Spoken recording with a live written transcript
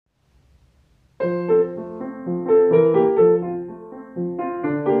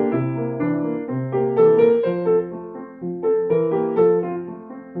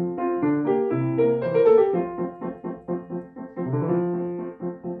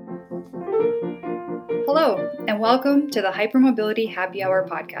Hello, and welcome to the Hypermobility Happy Hour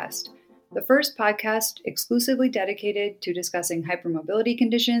podcast, the first podcast exclusively dedicated to discussing hypermobility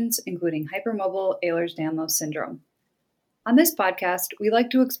conditions, including hypermobile Ehlers-Danlos syndrome. On this podcast, we like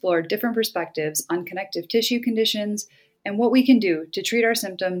to explore different perspectives on connective tissue conditions and what we can do to treat our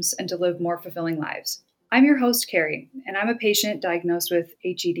symptoms and to live more fulfilling lives. I'm your host, Carrie, and I'm a patient diagnosed with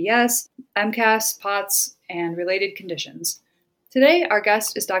HEDS, MCAS, POTS, and related conditions. Today, our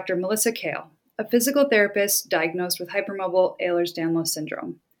guest is Dr. Melissa Kale, a physical therapist diagnosed with hypermobile Ehlers-Danlos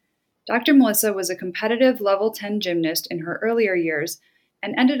syndrome. Dr. Melissa was a competitive level 10 gymnast in her earlier years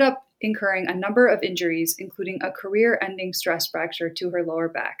and ended up incurring a number of injuries, including a career-ending stress fracture to her lower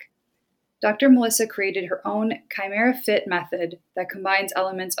back. Dr. Melissa created her own Chimera Fit method that combines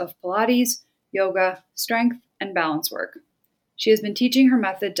elements of Pilates, yoga, strength, and balance work. She has been teaching her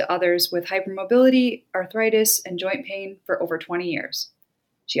method to others with hypermobility, arthritis, and joint pain for over 20 years.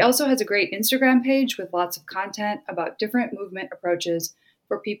 She also has a great Instagram page with lots of content about different movement approaches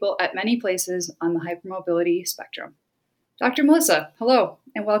for people at many places on the hypermobility spectrum. Dr. Melissa, hello,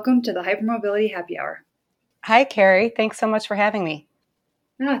 and welcome to the Hypermobility Happy Hour. Hi, Carrie. Thanks so much for having me.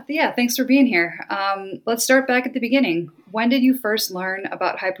 Yeah, thanks for being here. Let's start back at the beginning. When did you first learn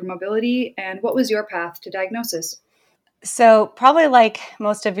about hypermobility, and what was your path to diagnosis? So probably like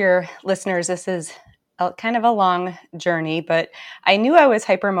most of your listeners, this is kind of a long journey, but I knew I was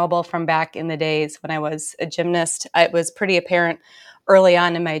hypermobile from back in the days when I was a gymnast. It was pretty apparent early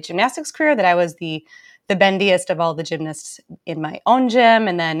on in my gymnastics career that I was the bendiest of all the gymnasts in my own gym.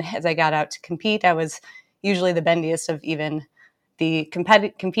 And then as I got out to compete, I was usually the bendiest of even the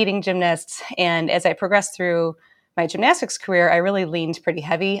competing gymnasts. And as I progressed through my gymnastics career, I really leaned pretty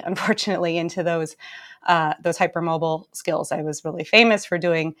heavy, unfortunately, into those hypermobile skills. I was really famous for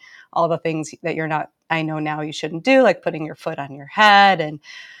doing all the things that I know now you shouldn't do, like putting your foot on your head and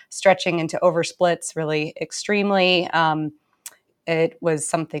stretching into oversplits really extremely. It was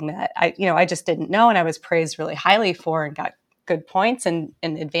something that I just didn't know, and I was praised really highly for and got good points and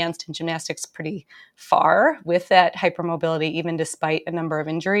advanced in gymnastics pretty far with that hypermobility, even despite a number of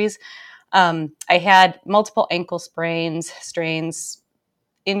injuries. I had multiple ankle sprains, strains,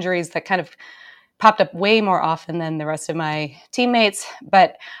 injuries that kind of popped up way more often than the rest of my teammates,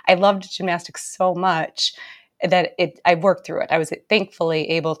 but I loved gymnastics so much that I worked through it. I was thankfully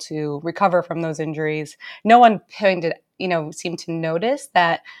able to recover from those injuries. No one seemed to notice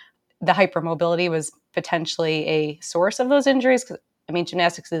that the hypermobility was potentially a source of those injuries.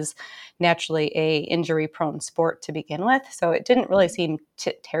 Gymnastics is naturally a injury-prone sport to begin with, so it didn't really seem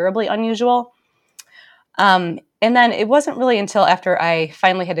terribly unusual. And then it wasn't really until after I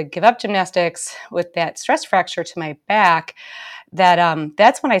finally had to give up gymnastics with that stress fracture to my back that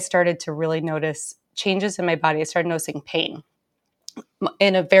that's when I started to really notice changes in my body. I started noticing pain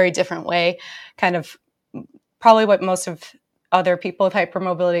in a very different way, kind of probably what most of other people with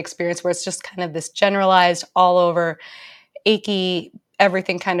hypermobility experience, where it's just kind of this generalized, all over, achy,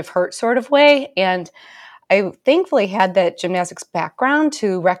 everything kind of hurt sort of way. And I thankfully had that gymnastics background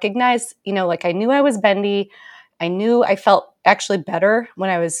to recognize, I knew I was bendy. I knew I felt actually better when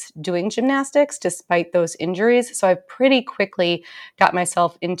I was doing gymnastics despite those injuries. So I pretty quickly got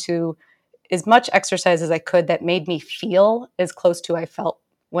myself into as much exercise as I could that made me feel as close to I felt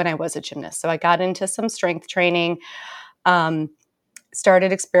when I was a gymnast. So I got into some strength training,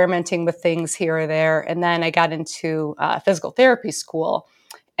 started experimenting with things here or there, and then I got into physical therapy school.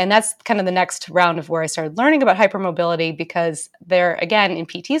 And that's kind of the next round of where I started learning about hypermobility, because there, again, in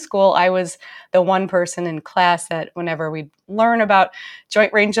PT school, I was the one person in class that whenever we'd learn about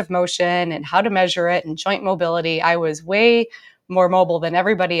joint range of motion and how to measure it and joint mobility, I was way more mobile than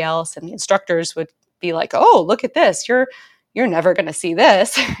everybody else. And the instructors would be like, oh, look at this. You're never going to see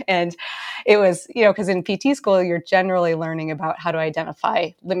this. And it was, because in PT school, you're generally learning about how to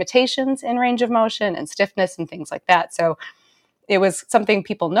identify limitations in range of motion and stiffness and things like that. So it was something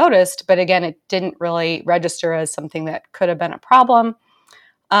people noticed, but again, it didn't really register as something that could have been a problem.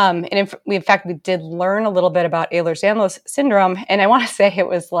 And in fact, we did learn a little bit about Ehlers-Danlos syndrome. And I want to say it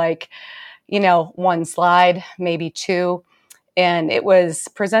was like, one slide, maybe two. And it was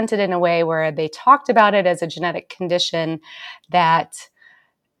presented in a way where they talked about it as a genetic condition that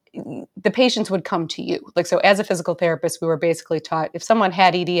the patients would come to you. So as a physical therapist, we were basically taught if someone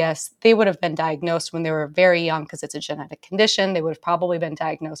had EDS, they would have been diagnosed when they were very young because it's a genetic condition. They would have probably been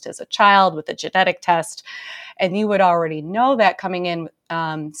diagnosed as a child with a genetic test. And you would already know that coming in,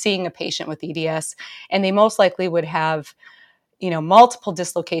 seeing a patient with EDS. And they most likely would have, multiple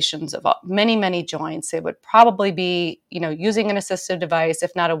dislocations of many, many joints. It would probably be, using an assistive device,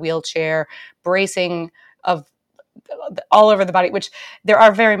 if not a wheelchair, bracing of all over the body, which there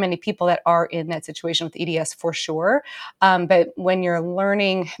are very many people that are in that situation with EDS for sure. But when you're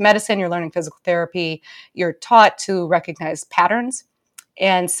learning medicine, you're learning physical therapy, you're taught to recognize patterns.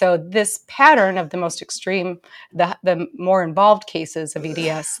 And so this pattern of the most extreme, the more involved cases of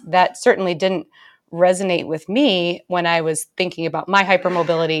EDS, that certainly didn't resonate with me when I was thinking about my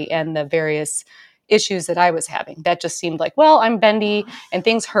hypermobility and the various issues that I was having. That just seemed like, well, I'm bendy and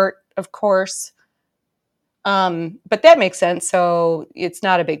things hurt, of course. But that makes sense. So it's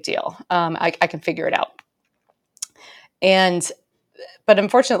not a big deal. I can figure it out. But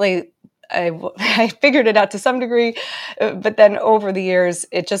unfortunately, I figured it out to some degree, but then over the years,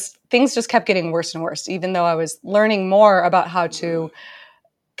 things just kept getting worse and worse, even though I was learning more about how to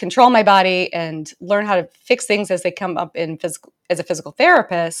control my body and learn how to fix things as they come up as a physical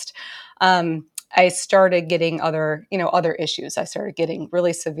therapist. I started getting other issues. I started getting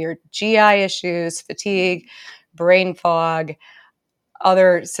really severe GI issues, fatigue, brain fog,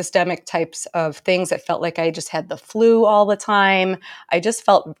 other systemic types of things that felt like I just had the flu all the time. I just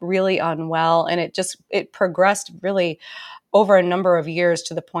felt really unwell, and it progressed really over a number of years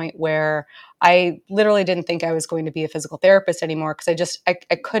to the point where I literally didn't think I was going to be a physical therapist anymore, because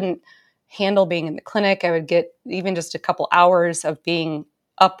I couldn't handle being in the clinic. I would get even just a couple hours of being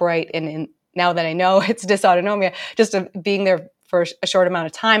upright, and now that I know it's dysautonomia, just being there for a short amount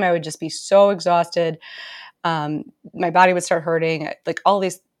of time, I would just be so exhausted. My body would start hurting. Like, all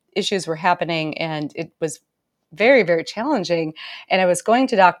these issues were happening, and it was very, very challenging. And I was going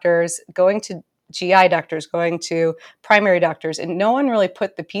to doctors, going to GI doctors, going to primary doctors, and no one really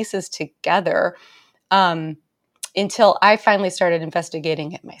put the pieces together until I finally started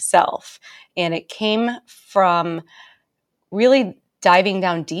investigating it myself. And it came from really diving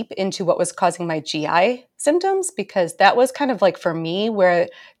down deep into what was causing my GI symptoms, because that was kind of like, for me, where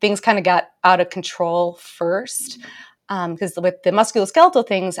things kind of got out of control first. Because with the musculoskeletal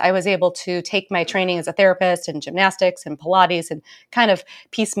things, I was able to take my training as a therapist and gymnastics and Pilates and kind of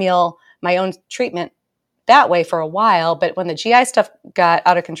piecemeal my own treatment that way for a while. But when the GI stuff got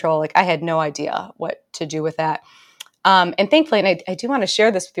out of control, like, I had no idea what to do with that. And thankfully, and I do want to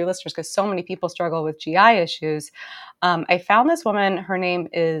share this with your listeners, because so many people struggle with GI issues. I found this woman. Her name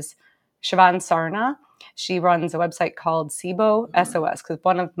is Siobhan Sarna. She runs a website called SIBO SOS, because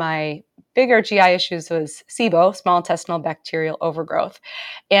one of my bigger GI issues was SIBO, small intestinal bacterial overgrowth.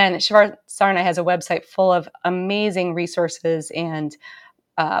 And Siobhan Sarna has a website full of amazing resources and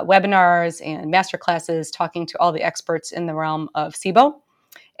webinars and masterclasses talking to all the experts in the realm of SIBO.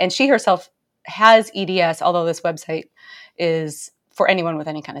 And she herself has EDS, although this website is for anyone with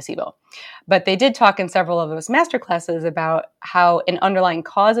any kind of SIBO. But they did talk in several of those masterclasses about how an underlying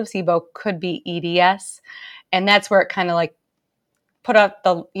cause of SIBO could be EDS. And that's where it kind of like put up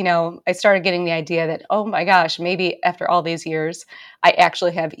I started getting the idea that, oh my gosh, maybe after all these years, I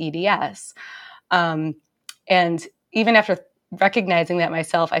actually have EDS. And even after recognizing that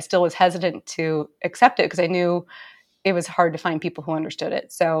myself, I still was hesitant to accept it, because I knew it was hard to find people who understood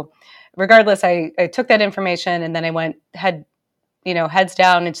it. So regardless, I took that information, and then I went heads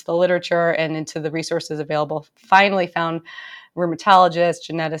down into the literature and into the resources available. Finally found rheumatologists,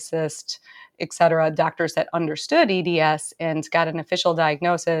 geneticists, et cetera, doctors that understood EDS, and got an official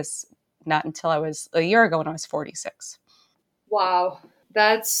diagnosis not until I was a year ago, when I was 46. Wow.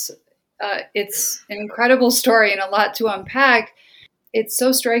 That's it's an incredible story and a lot to unpack. It's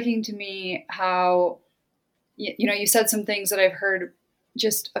so striking to me how, you said some things that I've heard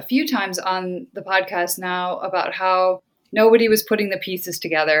just a few times on the podcast now, about how nobody was putting the pieces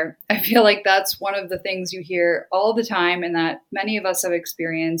together. I feel like that's one of the things you hear all the time, and that many of us have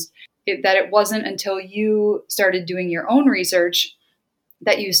experienced, that it wasn't until you started doing your own research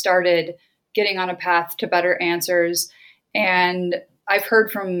that you started getting on a path to better answers. And I've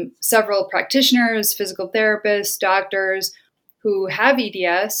heard from several practitioners, physical therapists, doctors who have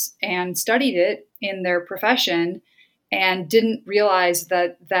EDS and studied it in their profession and didn't realize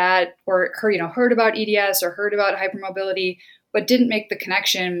or heard about EDS or heard about hypermobility, but didn't make the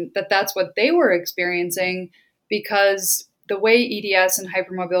connection that that's what they were experiencing, because the way EDS and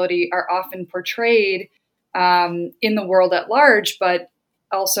hypermobility are often portrayed in the world at large, but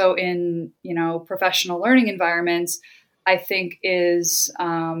also in professional learning environments, I think is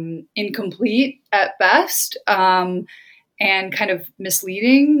incomplete at best, and kind of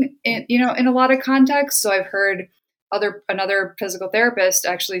misleading in a lot of contexts. So I've heard another physical therapist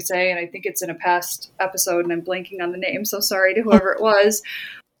actually say, and I think it's in a past episode, and I'm blanking on the name, so sorry to whoever it was,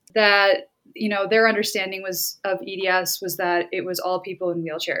 that their understanding of EDS was that it was all people in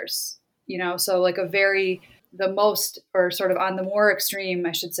wheelchairs. So like the most, or sort of on the more extreme,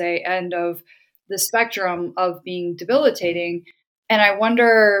 I should say, end of the spectrum of being debilitating. And I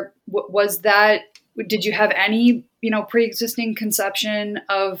wonder, did you have any, pre-existing conception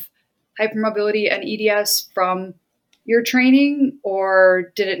of hypermobility and EDS from your training,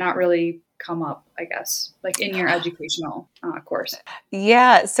 or did it not really come up, I guess, like in your educational course?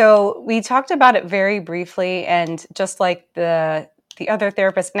 Yeah. So we talked about it very briefly, and just like the other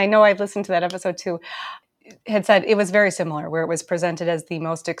therapist, and I know I've listened to that episode too, had said it was very similar, where it was presented as the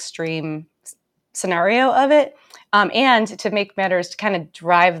most extreme scenario of it. And to make matters, to kind of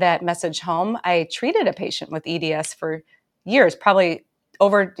drive that message home, I treated a patient with EDS for years, probably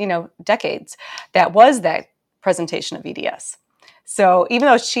over, decades. That was that presentation of EDS. So even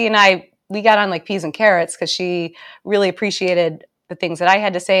though she and we got on like peas and carrots, because she really appreciated the things that I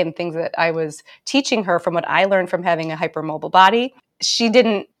had to say and things that I was teaching her from what I learned from having a hypermobile body, she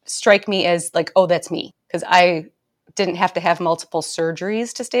didn't strike me as like, oh, that's me, because I didn't have to have multiple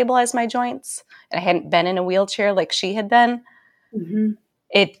surgeries to stabilize my joints, and I hadn't been in a wheelchair like she had been. Mm-hmm.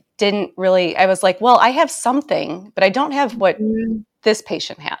 It didn't really, I was like, well, I have something, but I don't have what this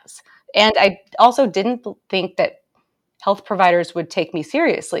patient has. And I also didn't think that health providers would take me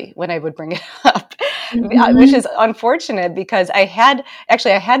seriously when I would bring it up, which is unfortunate, because I had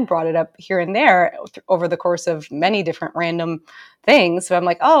brought it up here and there over the course of many different random things. So I'm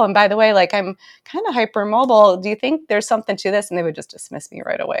like, oh, and by the way, like, I'm kind of hypermobile. Do you think there's something to this? And they would just dismiss me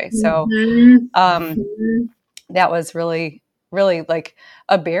right away. So that was really, really like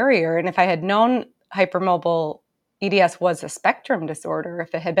a barrier. And if I had known hypermobile EDS was a spectrum disorder,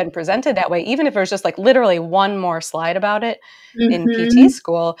 if it had been presented that way, even if it was just like literally one more slide about it in PT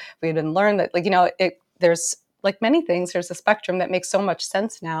school, we had been learned that, like, there's like many things, there's a spectrum that makes so much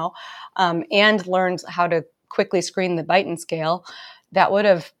sense now, and learned how to quickly screen the Beighton scale. That would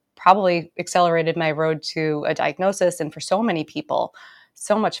have probably accelerated my road to a diagnosis, and for so many people,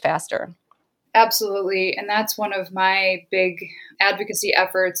 so much faster. Absolutely. And that's one of my big advocacy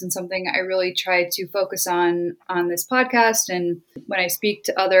efforts, and something I really try to focus on this podcast. And when I speak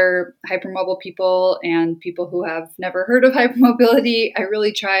to other hypermobile people and people who have never heard of hypermobility, I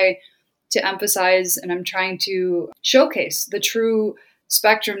really try to emphasize, and I'm trying to showcase the true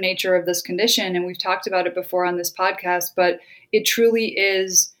spectrum nature of this condition. And we've talked about it before on this podcast, but it truly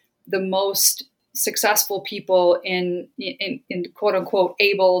is the most successful people in quote unquote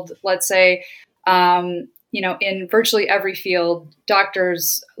abled, let's say, in virtually every field,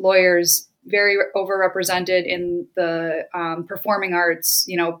 doctors, lawyers, very overrepresented in the performing arts,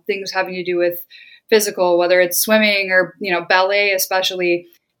 things having to do with physical, whether it's swimming or, ballet, especially,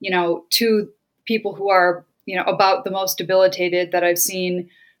 to people who are, about the most debilitated that I've seen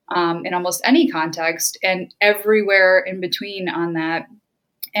in almost any context, and everywhere in between on that.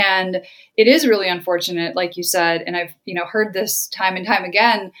 And it is really unfortunate, like you said, and I've, heard this time and time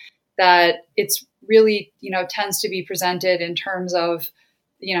again, that it's really, tends to be presented in terms of,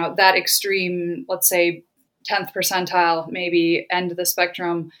 that extreme, let's say 10th percentile, maybe end of the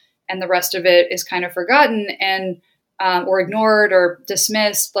spectrum, and the rest of it is kind of forgotten and or ignored or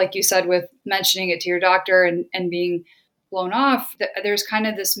dismissed, like you said, with mentioning it to your doctor and being blown off. There's kind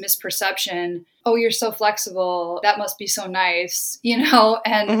of this misperception, oh, you're so flexible, that must be so nice, and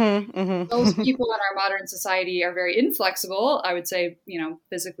those people in our modern society are very inflexible, I would say,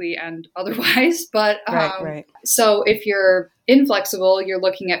 physically and otherwise. But right. So if you're inflexible, you're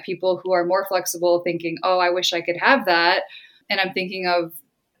looking at people who are more flexible thinking, oh, I wish I could have that. And I'm thinking of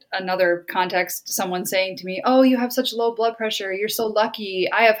another context, someone saying to me, oh, you have such low blood pressure, you're so lucky.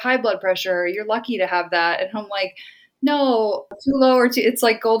 I have high blood pressure, you're lucky to have that. And I'm like, no, too low or too, it's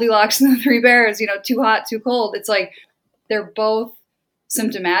like Goldilocks and the Three Bears, too hot, too cold. It's like they're both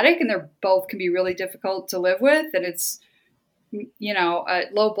symptomatic, and they're both can be really difficult to live with. And it's,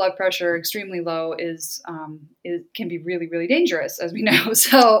 low blood pressure, extremely low, it can be really, really dangerous, as we know.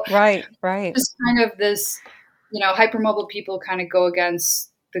 So right. Just kind of this, hypermobile people kind of go against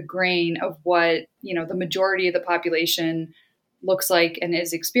the grain of what, the majority of the population looks like and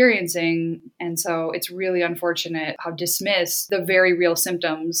is experiencing. And so it's really unfortunate how dismissed the very real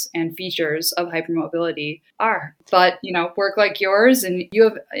symptoms and features of hypermobility are. But, work like yours, and you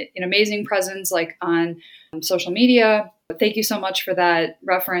have an amazing presence like on social media. Thank you so much for that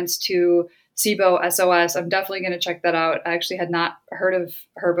reference to SIBO SOS. I'm definitely going to check that out. I actually had not heard of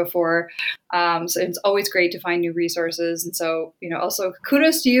her before. So it's always great to find new resources. And so, also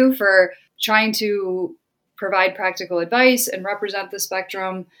kudos to you for trying to provide practical advice and represent the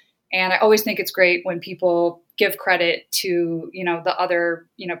spectrum. And I always think it's great when people give credit to, the other,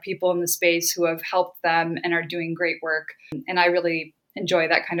 people in the space who have helped them and are doing great work. And I really enjoy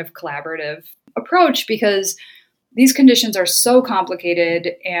that kind of collaborative approach, because these conditions are so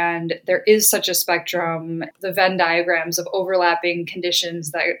complicated and there is such a spectrum, the Venn diagrams of overlapping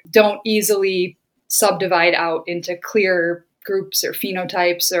conditions that don't easily subdivide out into clear groups or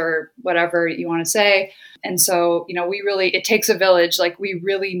phenotypes or whatever you want to say. And so, it takes a village. Like, we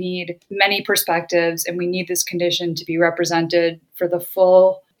really need many perspectives, and we need this condition to be represented for the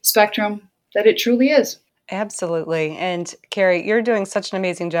full spectrum that it truly is. Absolutely. And Carrie, you're doing such an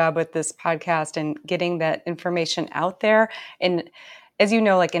amazing job with this podcast and getting that information out there. And as you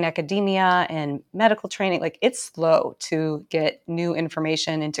know, like in academia and medical training, like it's slow to get new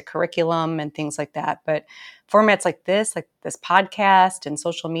information into curriculum and things like that. But formats like this podcast and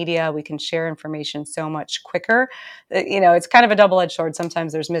social media, we can share information so much quicker. It's kind of a double-edged sword.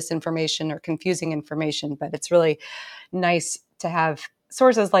 Sometimes there's misinformation or confusing information, but it's really nice to have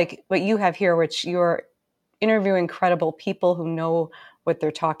sources like what you have here, which you're interviewing credible people who know what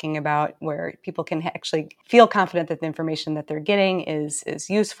they're talking about, where people can actually feel confident that the information that they're getting is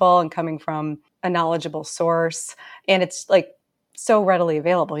useful and coming from a knowledgeable source. And it's like so readily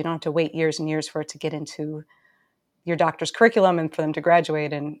available. You don't have to wait years and years for it to get into your doctor's curriculum and for them to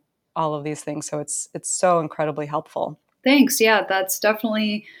graduate and all of these things. So it's so incredibly helpful. Thanks. Yeah, that's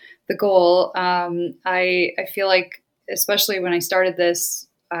definitely the goal. I feel like, especially when I started this,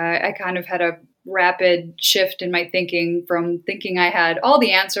 I kind of had a rapid shift in my thinking from thinking I had all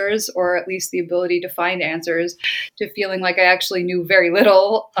the answers, or at least the ability to find answers, to feeling like I actually knew very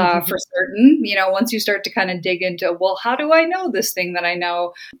little for certain. Once you start to kind of dig into, well, how do I know this thing that I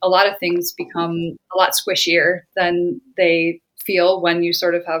know? A lot of things become a lot squishier than they feel when you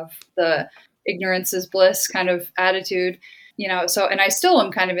sort of have the ignorance is bliss kind of attitude. And I still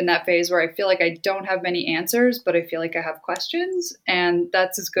am kind of in that phase where I feel like I don't have many answers, but I feel like I have questions, and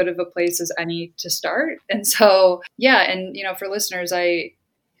that's as good of a place as any to start. And so, yeah. And, for listeners, I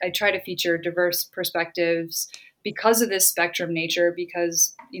try to feature diverse perspectives because of this spectrum nature,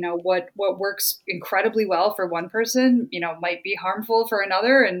 because, what works incredibly well for one person, might be harmful for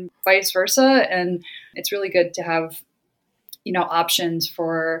another, and vice versa. And it's really good to have options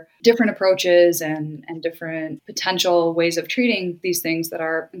for different approaches and different potential ways of treating these things that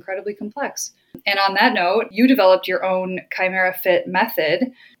are incredibly complex. And on that note, you developed your own Chimera Fit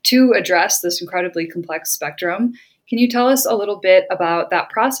method to address this incredibly complex spectrum. Can you tell us a little bit about that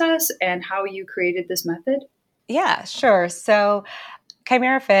process and how you created this method? Yeah, sure. So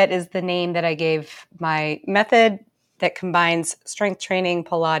Chimera Fit is the name that I gave my method that combines strength training,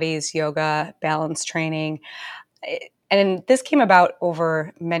 Pilates, yoga, balance training. And this came about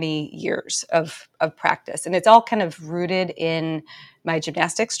over many years of practice. And it's all kind of rooted in my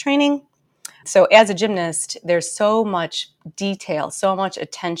gymnastics training. So as a gymnast, there's so much detail, so much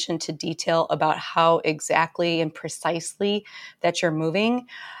attention to detail about how exactly and precisely that you're moving,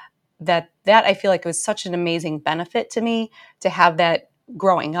 that I feel like was such an amazing benefit to me to have that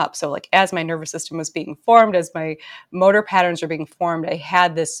growing up. So like as my nervous system was being formed, as my motor patterns were being formed, I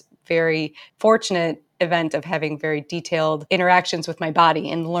had this very fortunate event of having very detailed interactions with my body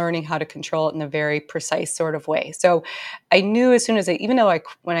and learning how to control it in a very precise sort of way. So I knew as soon as even though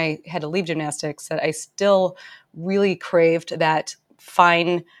when I had to leave gymnastics, that I still really craved that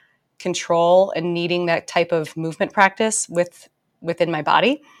fine control and needing that type of movement practice within my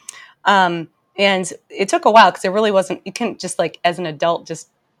body. And it took a while because it really wasn't, you couldn't just like as an adult just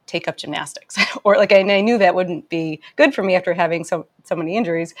take up gymnastics or like I knew that wouldn't be good for me after having so many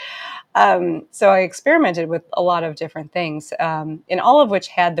injuries. So I experimented with a lot of different things, and all of which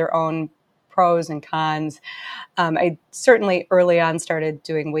had their own pros and cons. I certainly early on started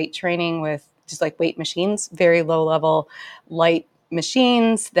doing weight training with just like weight machines, very low level, light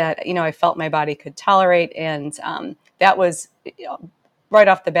machines that, I felt my body could tolerate. And that was right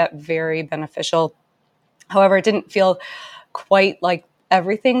off the bat very beneficial. However, it didn't feel quite like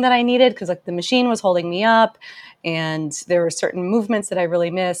everything that I needed because like the machine was holding me up and there were certain movements that I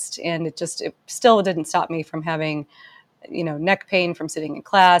really missed. And it still didn't stop me from having, neck pain from sitting in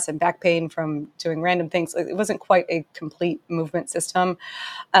class and back pain from doing random things. It wasn't quite a complete movement system.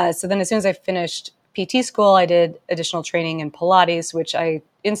 So then as soon as I finished PT school, I did additional training in Pilates, which I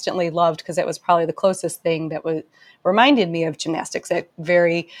instantly loved because that was probably the closest thing that reminded me of gymnastics, that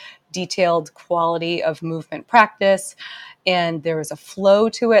very detailed quality of movement practice. And there was a flow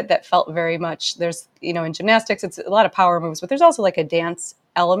to it that felt very much, in gymnastics, it's a lot of power moves, but there's also like a dance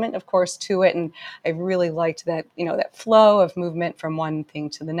element, of course, to it. And I really liked that, that flow of movement from one thing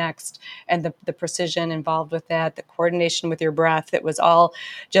to the next and the precision involved with that, the coordination with your breath. It was all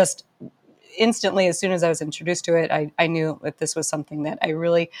just instantly, as soon as I was introduced to it, I knew that this was something that I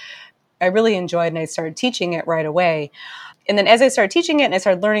really I really enjoyed, and I started teaching it right away. And then as I started teaching it and I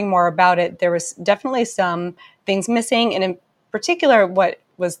started learning more about it, there was definitely some things missing. And in particular, what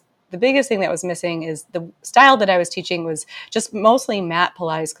was the biggest thing that was missing is the style that I was teaching was just mostly mat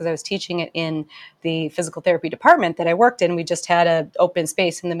Pilates, because I was teaching it in the physical therapy department that I worked in. We just had an open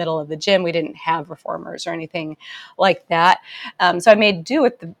space in the middle of the gym. We didn't have reformers or anything like that. So I made do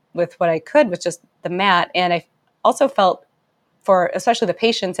with what I could with just the mat. And I also felt, for especially the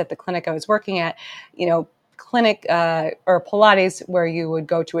patients at the clinic I was working at, clinic or Pilates where you would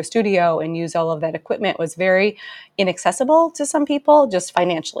go to a studio and use all of that equipment was very inaccessible to some people, just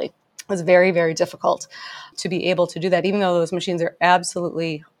financially. It was very, very difficult to be able to do that. Even though those machines are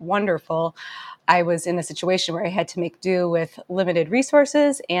absolutely wonderful, I was in a situation where I had to make do with limited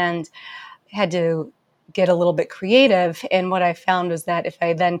resources and had to get a little bit creative. And what I found was that if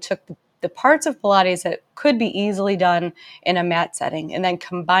I then took the parts of Pilates that could be easily done in a mat setting, and then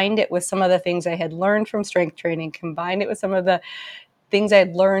combined it with some of the things I had learned from strength training, combined it with some of the things I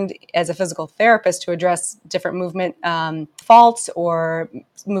had learned as a physical therapist to address different movement faults or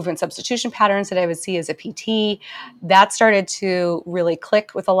movement substitution patterns that I would see as a PT, that started to really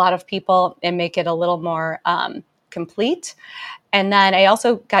click with a lot of people and make it a little more complete. And then I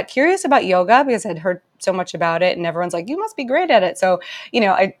also got curious about yoga because I'd heard so much about it, and everyone's like, you must be great at it. So,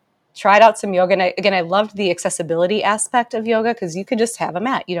 I tried out some yoga. And I loved the accessibility aspect of yoga, because you could just have a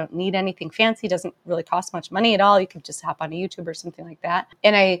mat. You don't need anything fancy. It doesn't really cost much money at all. You could just hop on YouTube or something like that.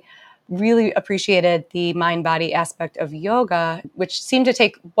 And I really appreciated the mind-body aspect of yoga, which seemed to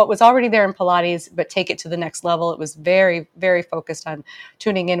take what was already there in Pilates, but take it to the next level. It was very, very focused on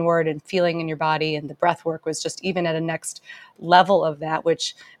tuning inward and feeling in your body. And the breath work was just even at a next level of that,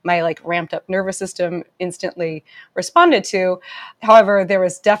 which my ramped up nervous system instantly responded to. However, there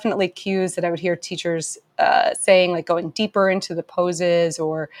was definitely cues that I would hear teachers saying, like going deeper into the poses,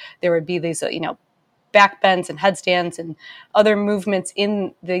 or there would be these, back bends and headstands and other movements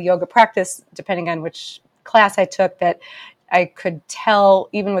in the yoga practice, depending on which class I took, that I could tell,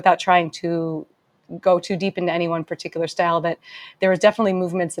 even without trying to go too deep into any one particular style, that there was definitely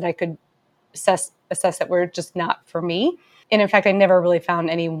movements that I could assess that were just not for me. And in fact, I never really found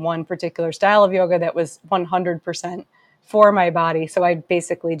any one particular style of yoga that was 100% for my body. So I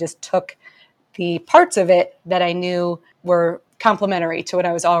basically just took the parts of it that I knew were complementary to what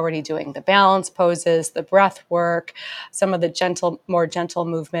I was already doing: the balance poses, the breath work, some of the more gentle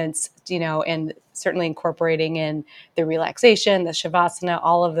movements, and certainly incorporating in the relaxation, the shavasana,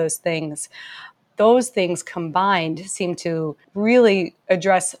 all of those things. Those things combined seem to really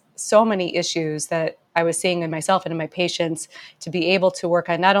address so many issues that I was seeing in myself and in my patients, to be able to work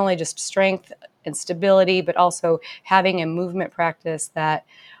on not only just strength and stability, but also having a movement practice that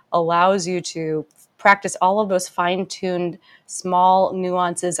allows you to practice all of those fine-tuned small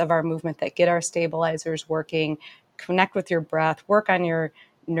nuances of our movement that get our stabilizers working, connect with your breath, work on your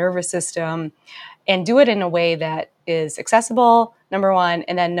nervous system, and do it in a way that is accessible, number one,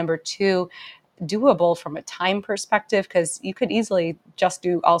 and then number two, doable from a time perspective, because you could easily just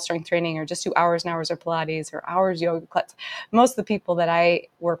do all strength training or just do hours and hours of Pilates or hours yoga class. Most of the people that I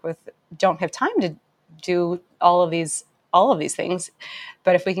work with don't have time to do all of these things.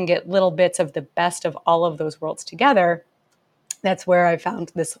 But if we can get little bits of the best of all of those worlds together, that's where I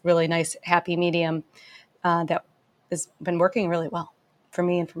found this really nice happy medium that has been working really well for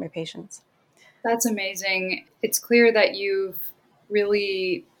me and for my patients. That's amazing. It's clear that you've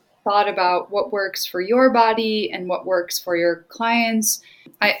really thought about what works for your body and what works for your clients.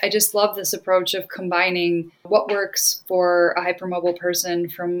 I just love this approach of combining what works for a hypermobile person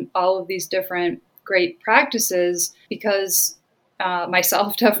from all of these different great practices, because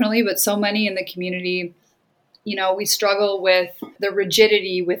myself definitely, but so many in the community, we struggle with the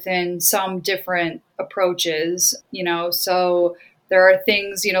rigidity within some different approaches, so there are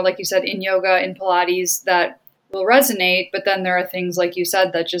things, like you said, in yoga, in Pilates that will resonate, but then there are things, like you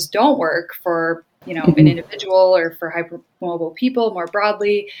said, that just don't work for, an individual or for hypermobile people more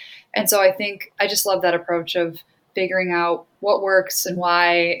broadly. And so I think I just love that approach of figuring out what works and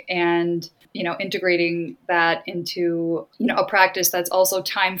why, and integrating that into, a practice that's also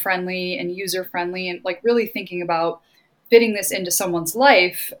time friendly and user friendly, and really thinking about fitting this into someone's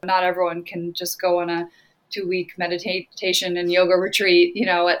life. Not everyone can just go on a 2-week meditation and yoga retreat,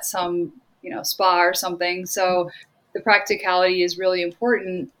 at some, spa or something. So the practicality is really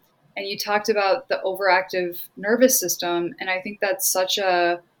important. And you talked about the overactive nervous system. And I think that's such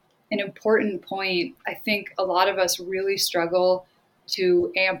an important point. I think a lot of us really struggle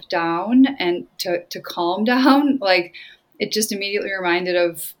to amp down and to calm down. It just immediately reminded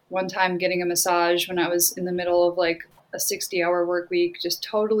of one time getting a massage when I was in the middle of a 60-hour work week, just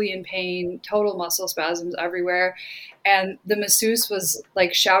totally in pain, total muscle spasms everywhere. And the masseuse was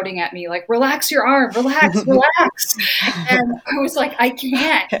like shouting at me, like, relax your arm, relax, relax. And I was like, I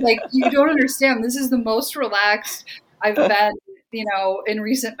can't, like, you don't understand. This is the most relaxed I've been, in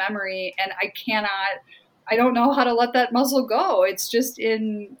recent memory. And I don't know how to let that muscle go. It's just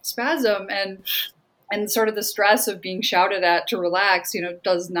in spasm, and sort of the stress of being shouted at to relax,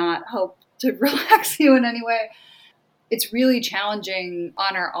 does not help to relax you in any way. It's really challenging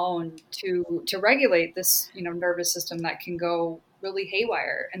on our own to regulate this, nervous system that can go really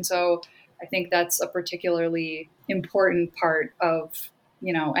haywire. And so I think that's a particularly important part of,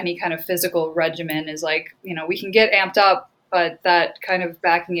 any kind of physical regimen is like, we can get amped up, but that kind of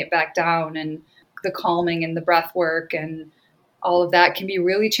backing it back down and the calming and the breath work and all of that can be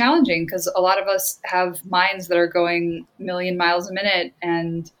really challenging because a lot of us have minds that are going a million miles a minute,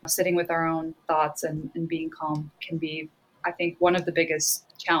 and sitting with our own thoughts and being calm can be, I think, one of the biggest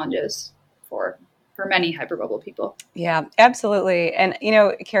challenges for many hyperbubble people. Yeah, absolutely. And,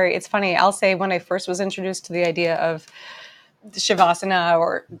 Carrie, it's funny. I'll say when I first was introduced to the idea of the Shavasana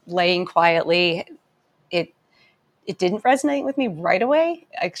or laying quietly, it didn't resonate with me right away.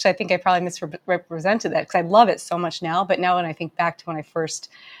 Actually, I think I probably misrepresented that because I love it so much now. But now when I think back to when I first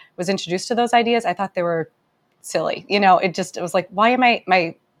was introduced to those ideas, I thought they were silly. It was like, why am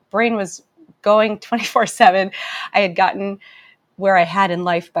my brain was going 24/7. I had gotten where I had in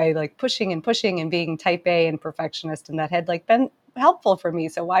life by like pushing and being type A and perfectionist. And that had like been helpful for me.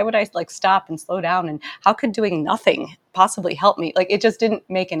 So why would I like stop and slow down? And how could doing nothing possibly help me? Like, it just didn't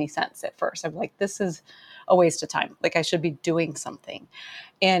make any sense at first. I'm like, this is a waste of time. Like, I should be doing something.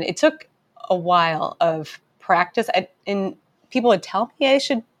 And it took a while of practice. And people would tell me I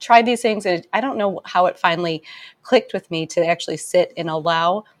should try these things. And I don't know how it finally clicked with me to actually sit and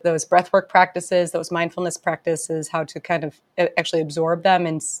allow those breathwork practices, those mindfulness practices, how to kind of actually absorb them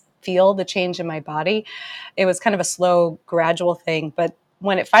and feel the change in my body. It was kind of a slow, gradual thing. But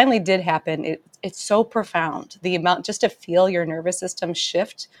when it finally did happen, it's so profound. The amount just to feel your nervous system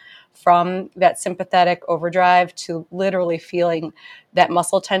shift from that sympathetic overdrive to literally feeling that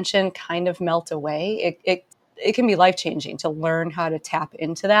muscle tension kind of melt away. It can be life-changing to learn how to tap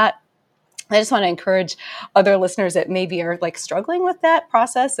into that. I just want to encourage other listeners that maybe are like struggling with that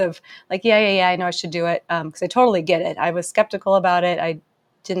process of like, yeah, I know I should do it. Because I totally get it. I was skeptical about it. I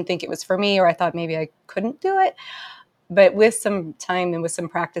didn't think it was for me, or I thought maybe I couldn't do it. But with some time and with some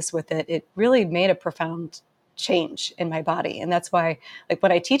practice with it, it really made a profound change in my body. And that's why, like,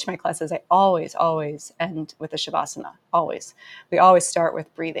 when I teach my classes, I always end with a Shavasana. Always. We always start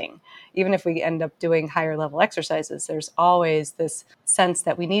with breathing. Even if we end up doing higher level exercises, there's always this sense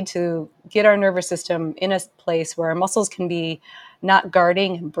that we need to get our nervous system in a place where our muscles can be not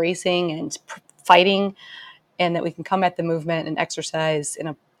guarding and bracing and fighting, and that we can come at the movement and exercise in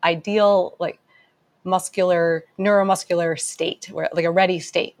an ideal, like, neuromuscular state, where like a ready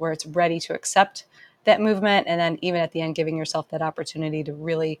state where it's ready to accept that movement. And then even at the end, giving yourself that opportunity to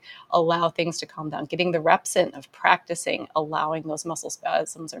really allow things to calm down, getting the reps in of practicing, allowing those muscle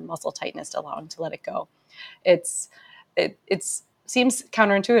spasms or muscle tightness, allowing to let it go. It seems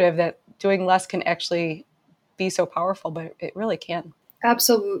counterintuitive that doing less can actually be so powerful, but it really can.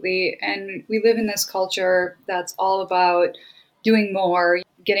 Absolutely. And we live in this culture that's all about doing more,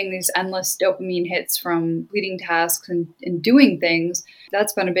 getting these endless dopamine hits from completing tasks and doing things.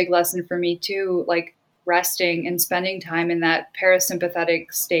 That's been a big lesson for me too, like resting and spending time in that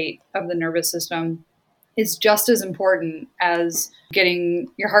parasympathetic state of the nervous system is just as important as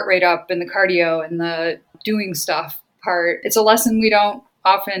getting your heart rate up and the cardio and the doing stuff part. It's a lesson we don't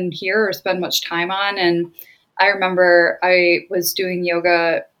often hear or spend much time on. And I remember I was doing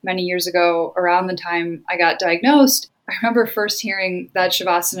yoga many years ago around the time I got diagnosed. I remember first hearing that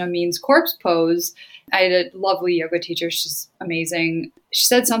Shavasana means corpse pose. I had a lovely yoga teacher. She's amazing. She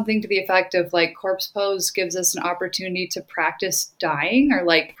said something to the effect of like, corpse pose gives us an opportunity to practice dying, or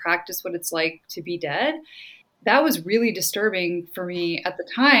like practice what it's like to be dead. That was really disturbing for me at the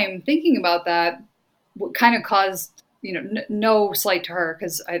time. Thinking about that, what kind of caused, no slight to her,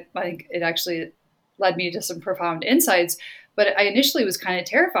 because I think it actually led me to some profound insights. But I initially was kind of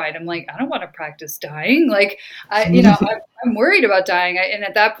terrified. I'm like, I don't want to practice dying. Like, I'm worried about dying. And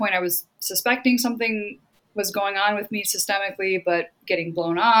at that point, I was suspecting something was going on with me systemically, but getting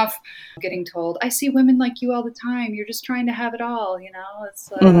blown off, getting told, I see women like you all the time. You're just trying to have it all. It's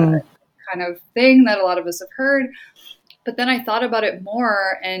kind of thing that a lot of us have heard. But then I thought about it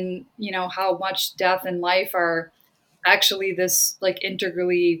more, and, how much death and life are actually this like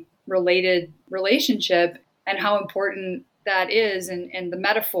integrally related relationship, and how important that is, and the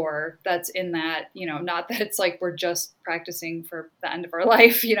metaphor that's in that, not that it's like we're just practicing for the end of our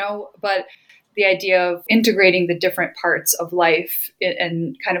life, but the idea of integrating the different parts of life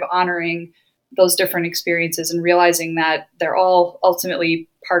and kind of honoring those different experiences and realizing that they're all ultimately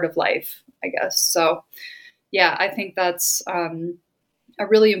part of life, I guess. So, yeah, I think that's a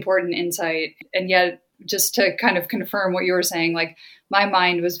really important insight. And yet, just to kind of confirm what you were saying, like my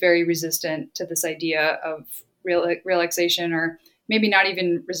mind was very resistant to this idea of relaxation, or maybe not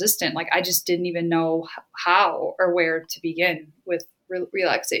even resistant. Like I just didn't even know how or where to begin with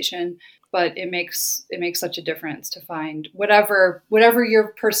relaxation. But it makes such a difference to find whatever your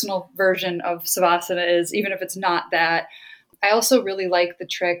personal version of Savasana is, even if it's not that. I also really like the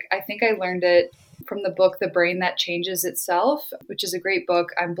trick. I think I learned it from the book The Brain That Changes Itself, which is a great book.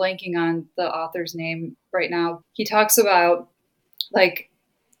 I'm blanking on the author's name right now. He talks about like,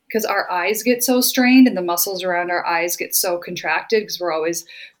 because our eyes get so strained and the muscles around our eyes get so contracted because we're always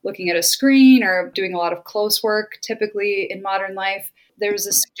looking at a screen or doing a lot of close work, typically in modern life. There's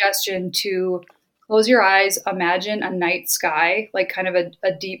a suggestion to close your eyes, imagine a night sky, like kind of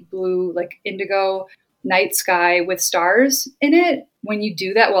a deep blue, like indigo night sky with stars in it. When you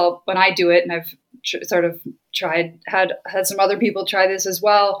do that, well, when I do it, and I've sort of had some other people try this as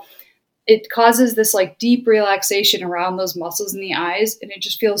well, it causes this like deep relaxation around those muscles in the eyes, and it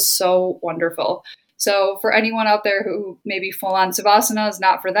just feels so wonderful. So for anyone out there who maybe full on Savasana is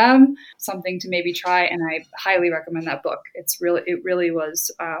not for them, something to maybe try, and I highly recommend that book. It really was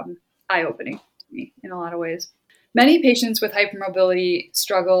eye-opening to me in a lot of ways. Many patients with hypermobility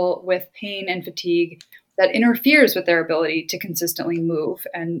struggle with pain and fatigue that interferes with their ability to consistently move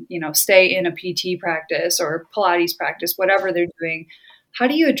and, stay in a PT practice or Pilates practice, whatever they're doing. How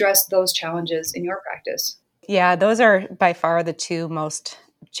do you address those challenges in your practice? Yeah, those are by far the two most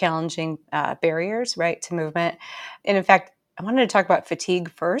challenging barriers, right, to movement. And in fact, I wanted to talk about fatigue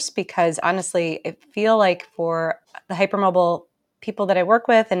first because honestly, I feel like for the hypermobile people that I work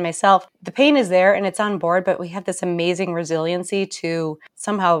with and myself, the pain is there and it's on board, but we have this amazing resiliency to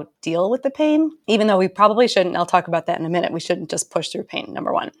somehow deal with the pain, even though we probably shouldn't. I'll talk about that in a minute. We shouldn't just push through pain,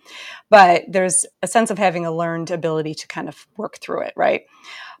 number one. But there's a sense of having a learned ability to kind of work through it, right?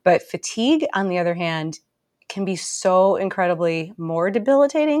 But fatigue, on the other hand, can be so incredibly more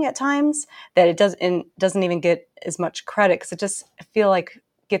debilitating at times that it doesn't even get as much credit because it just, I feel like,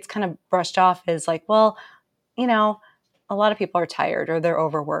 gets kind of brushed off as like, well, a lot of people are tired or they're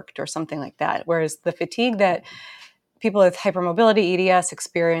overworked or something like that. Whereas the fatigue that people with hypermobility EDS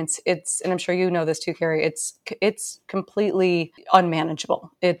experience, and I'm sure you know this too, Carrie, it's completely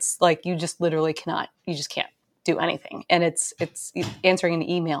unmanageable. It's like you just can't do anything. And it's answering an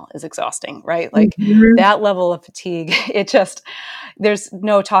email is exhausting, right? Like that level of fatigue, there's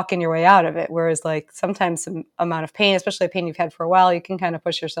no talking your way out of it. Whereas like sometimes some amount of pain, especially a pain you've had for a while, you can kind of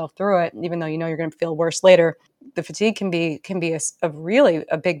push yourself through it, even though you're going to feel worse later. The fatigue can be a really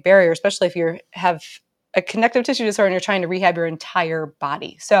a big barrier, especially if you have a connective tissue disorder and you're trying to rehab your entire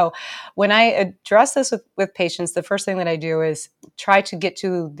body. So when I address this with patients, the first thing that I do is try to get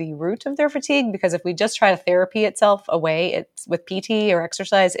to the root of their fatigue, because if we just try to therapy itself away with PT or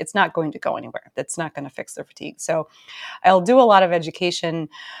exercise, it's not going to go anywhere. That's not going to fix their fatigue. So I'll do a lot of education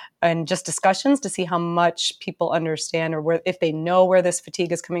and just discussions to see how much people understand or if they know where this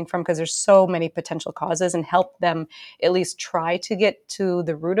fatigue is coming from, because there's so many potential causes, and help them at least try to get to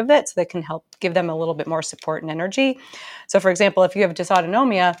the root of it so that can help give them a little bit more support and energy. So for example, if you have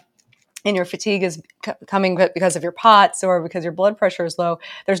dysautonomia and your fatigue is coming because of your POTS or because your blood pressure is low,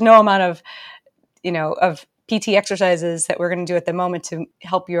 there's no amount of PT exercises that we're going to do at the moment to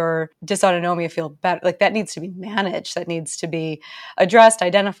help your dysautonomia feel better. Like that needs to be managed. That needs to be addressed,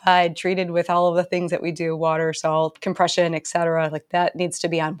 identified, treated with all of the things that we do, water, salt, compression, et cetera. Like that needs to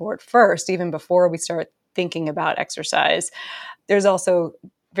be on board first, even before we start thinking about exercise. There's also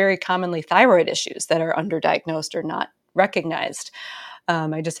very commonly thyroid issues that are underdiagnosed or not recognized.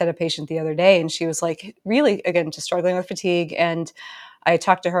 I just had a patient the other day and she was like really, again, just struggling with fatigue. And I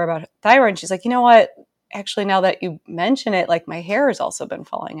talked to her about thyroid and she's like, you know what? Actually, now that you mention it, like my hair has also been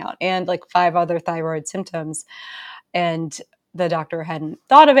falling out and like 5 other thyroid symptoms. And the doctor hadn't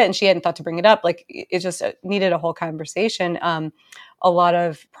thought of it and she hadn't thought to bring it up. Like it just needed a whole conversation. A lot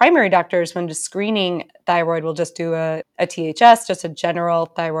of primary doctors, when just screening thyroid, will just do a THS, just a general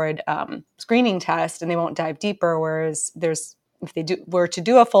thyroid screening test, and they won't dive deeper. Whereas if they were to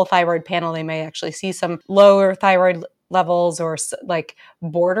do a full thyroid panel, they may actually see some lower thyroid levels or like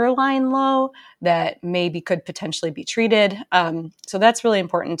borderline low that maybe could potentially be treated. So that's really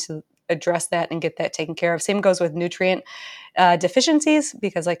important to address that and get that taken care of. Same goes with nutrient deficiencies,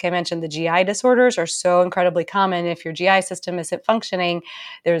 because like I mentioned, the GI disorders are so incredibly common. If your GI system isn't functioning,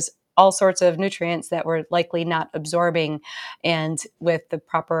 there's all sorts of nutrients that we're likely not absorbing. And with the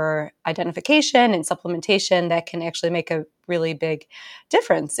proper identification and supplementation, that can actually make a really big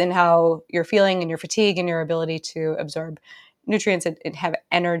difference in how you're feeling and your fatigue and your ability to absorb nutrients and have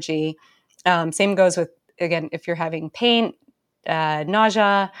energy. Same goes with, again, if you're having pain,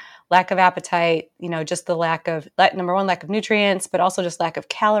 nausea, lack of appetite, just the number one, lack of nutrients, but also just lack of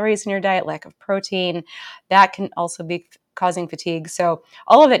calories in your diet, lack of protein, that can also be causing fatigue. So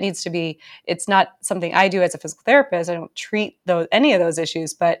all of it needs to be, it's not something I do as a physical therapist. I don't treat any of those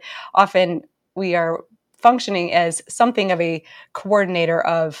issues, but often we are functioning as something of a coordinator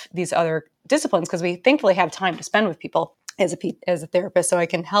of these other disciplines, because we thankfully have time to spend with people as a therapist, so I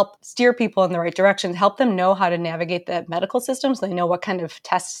can help steer people in the right direction, help them know how to navigate the medical system, so they know what kind of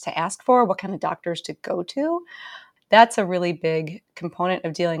tests to ask for, what kind of doctors to go to. That's a really big component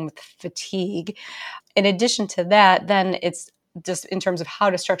of dealing with fatigue. In addition to that, then it's just in terms of how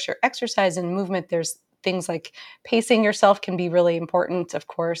to structure exercise and movement, there's things like pacing yourself can be really important, of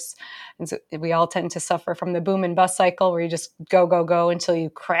course. And so we all tend to suffer from the boom and bust cycle where you just go, go, go until you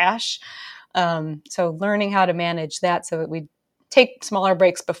crash. So learning how to manage that so that we take smaller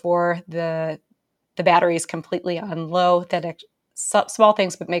breaks before the battery is completely on low, small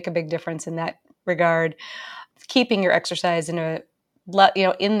things, but make a big difference in that regard. Keeping your exercise in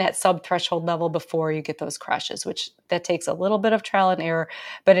that sub-threshold level before you get those crashes, which that takes a little bit of trial and error.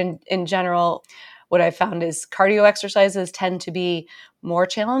 But in general, what I've found is cardio exercises tend to be more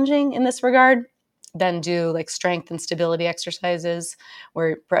challenging in this regard than do like strength and stability exercises,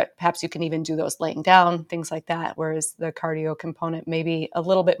 where perhaps you can even do those laying down, things like that. Whereas the cardio component may be a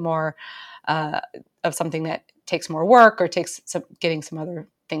little bit more of something that takes more work or takes getting some other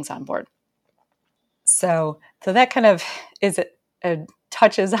things on board. So that kind of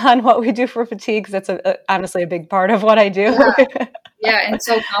touches on what we do for fatigue, because that's honestly a big part of what I do. Yeah, and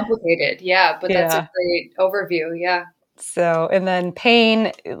so complicated. Yeah, but that's a great overview. Yeah. So, and then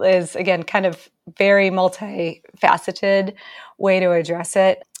pain is, again, kind of very multifaceted way to address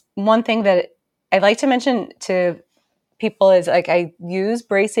it. One thing that I like to mention to people is, like, I use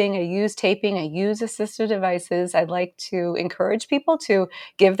bracing, I use taping, I use assistive devices. I'd like to encourage people to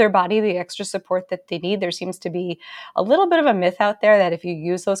give their body the extra support that they need. There seems to be a little bit of a myth out there that if you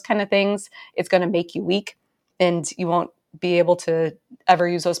use those kind of things, it's going to make you weak and you won't be able to ever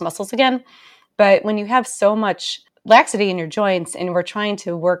use those muscles again. But when you have so much laxity in your joints and we're trying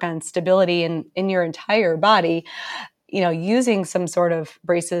to work on stability in your entire body, using some sort of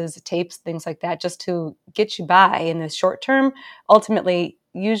braces, tapes, things like that, just to get you by in the short term, ultimately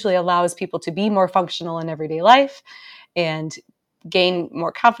usually allows people to be more functional in everyday life and gain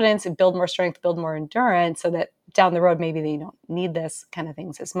more confidence and build more strength, build more endurance, so that down the road, maybe they don't need this kind of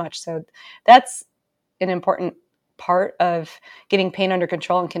things as much. So that's an important part of getting pain under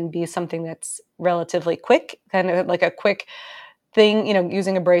control, and can be something that's relatively quick, kind of like a quick thing,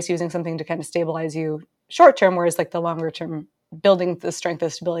 using a brace, using something to kind of stabilize you short term, whereas like the longer term, building the strength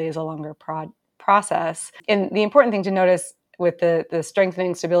and stability is a longer process. And the important thing to notice with the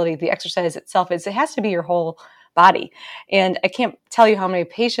strengthening stability, the exercise itself, is it has to be your whole body. And I can't tell you how many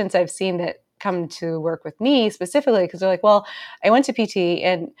patients I've seen that come to work with me specifically because they're like, well, I went to PT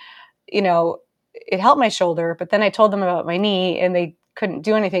and, it helped my shoulder, but then I told them about my knee and they couldn't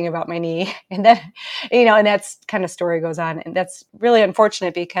do anything about my knee. And then, and that's kind of story goes on. And that's really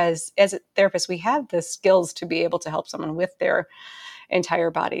unfortunate, because as a therapist, we have the skills to be able to help someone with their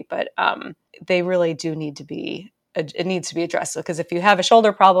entire body, but they really do need to be, it needs to be addressed. Because if you have a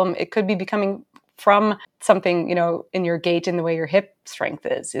shoulder problem, it could be becoming from something, in your gait and the way your hip strength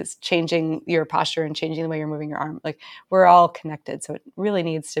is changing your posture and changing the way you're moving your arm. Like, we're all connected. So it really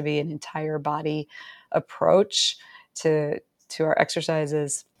needs to be an entire body approach to our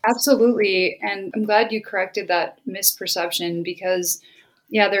exercises. Absolutely. And I'm glad you corrected that misperception, because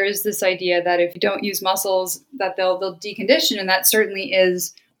there is this idea that if you don't use muscles, that they'll decondition. And that certainly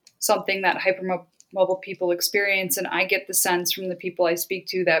is something that hypermobile people experience. And I get the sense from the people I speak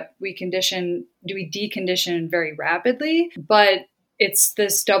to that we decondition very rapidly, but it's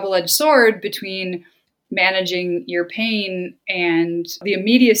this double-edged sword between managing your pain and the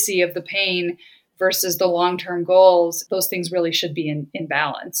immediacy of the pain versus the long-term goals. Those things really should be in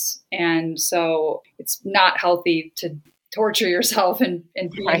balance. And so it's not healthy to torture yourself and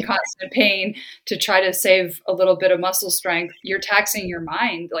be in constant pain to try to save a little bit of muscle strength. You're taxing your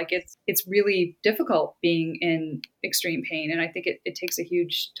mind. Like, it's really difficult being in extreme pain. And I think it takes a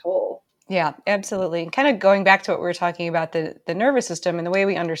huge toll. Yeah, absolutely. Kind of going back to what we were talking about, the nervous system and the way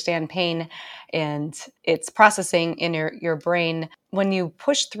we understand pain and its processing in your brain. When you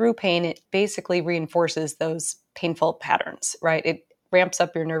push through pain, it basically reinforces those painful patterns, right? It ramps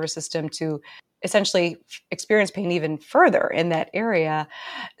up your nervous system to essentially experience pain even further in that area.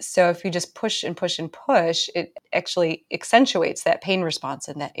 So if you just push and push and push, it actually accentuates that pain response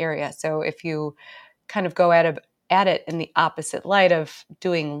in that area. So if you kind of go at it in the opposite light of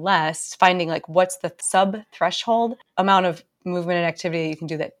doing less, finding like what's the sub threshold amount of movement and activity you can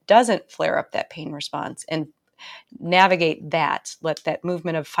do that doesn't flare up that pain response, and navigate that, let that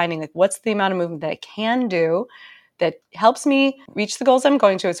movement of finding like what's the amount of movement that I can do that helps me reach the goals I'm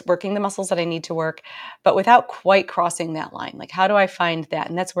going to. It's working the muscles that I need to work, but without quite crossing that line. Like, how do I find that?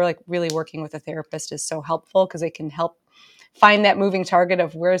 And that's where like really working with a therapist is so helpful, because they can help find that moving target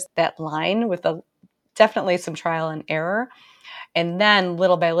of where's that line with definitely some trial and error. And then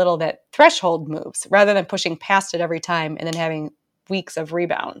little by little, that threshold moves rather than pushing past it every time and then having weeks of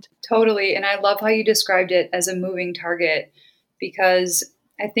rebound. Totally. And I love how you described it as a moving target, because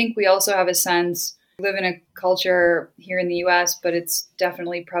I think we also have a sense, we live in a culture here in the US, but it's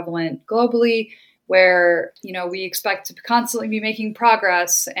definitely prevalent globally, where, we expect to constantly be making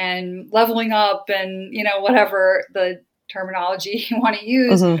progress and leveling up and, whatever the terminology you want to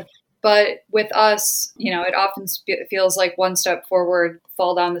use. Mm-hmm. But with us, it often feels like one step forward,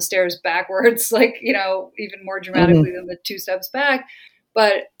 fall down the stairs backwards, like, even more dramatically than the two steps back.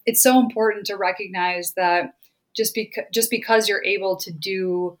 But it's so important to recognize that just because you're able to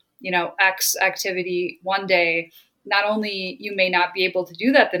do, X activity one day, not only you may not be able to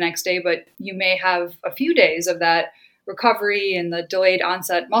do that the next day, but you may have a few days of that recovery and the delayed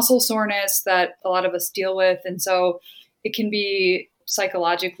onset muscle soreness that a lot of us deal with. And so it can be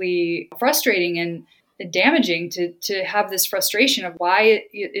psychologically frustrating and damaging to have this frustration of why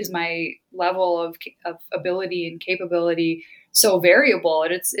is my level of ability and capability so variable,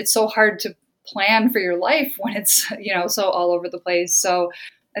 and it's so hard to plan for your life when it's so all over the place. So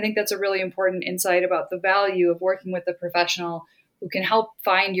I think that's a really important insight about the value of working with a professional who can help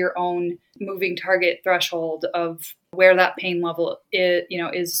find your own moving target threshold of where that pain level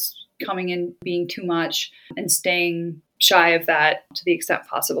is coming in being too much, and staying shy of that to the extent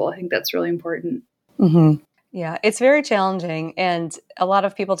possible. I think that's really important. Mm-hmm. Yeah, it's very challenging. And a lot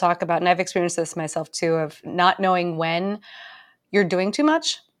of people talk about, and I've experienced this myself too, of not knowing when you're doing too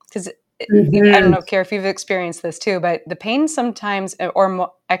much. Because I don't know, Care, if you've experienced this too, but the pain sometimes,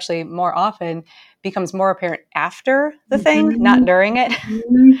 or actually more often, becomes more apparent after the thing, not during it.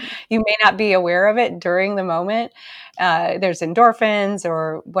 You may not be aware of it during the moment. There's endorphins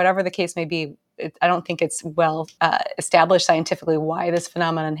or whatever the case may be. I don't think it's well established scientifically why this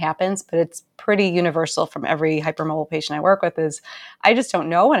phenomenon happens, but it's pretty universal from every hypermobile patient I work with. Is I just don't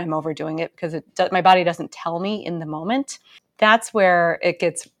know when I'm overdoing it, because my body doesn't tell me in the moment. That's where it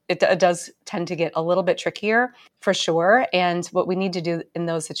does tend to get a little bit trickier, for sure. And what we need to do in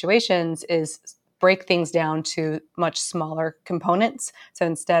those situations is break things down to much smaller components. So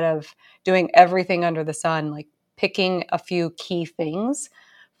instead of doing everything under the sun, like picking a few key things,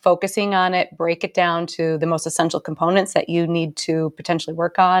 focusing on it, break it down to the most essential components that you need to potentially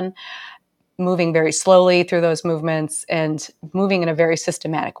work on, moving very slowly through those movements and moving in a very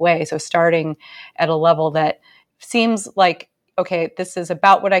systematic way. So starting at a level that seems like, okay, this is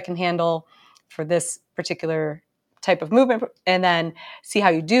about what I can handle for this particular type of movement, and then see how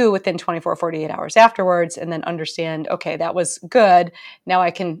you do within 24, 48 hours afterwards, and then understand, okay, that was good. Now I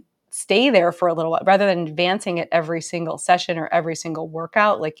can stay there for a little while, rather than advancing it every single session or every single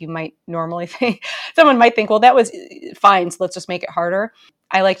workout like you might normally think. Someone might think, well, that was fine, so let's just make it harder.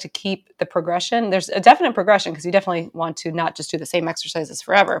 I like to keep the progression. There's a definite progression, because you definitely want to not just do the same exercises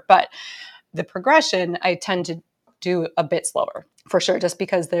forever, but the progression I tend to do a bit slower, for sure, just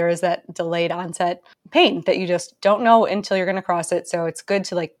because there is that delayed onset pain that you just don't know until you're going to cross it. So it's good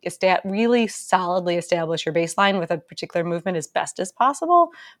to really solidly establish your baseline with a particular movement as best as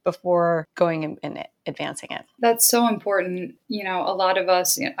possible before going and advancing it. That's so important. A lot of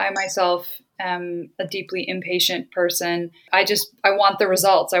us, I myself am a deeply impatient person. I want the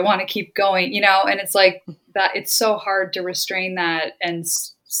results. I want to keep going, and it's like that. It's so hard to restrain that and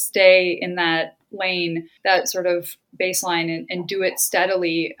stay in that lane, that sort of baseline, and do it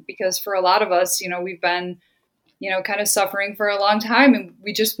steadily. Because for a lot of us, we've been, kind of suffering for a long time, and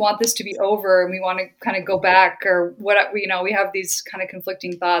we just want this to be over, and we want to kind of go back, or what, we have these kind of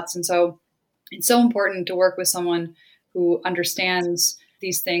conflicting thoughts. And so it's so important to work with someone who understands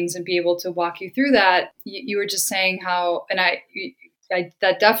these things and be able to walk you through that. You were just saying how, and I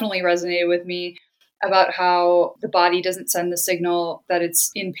that definitely resonated with me, about how the body doesn't send the signal that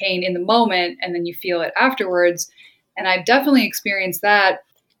it's in pain in the moment and then you feel it afterwards. And I've definitely experienced that.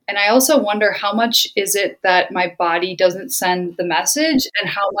 And I also wonder how much is it that my body doesn't send the message and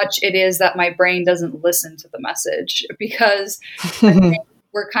how much it is that my brain doesn't listen to the message, because I think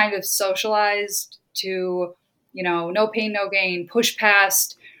we're kind of socialized to, no pain, no gain, push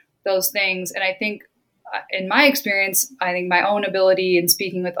past those things. And I think in my experience, I think my own ability in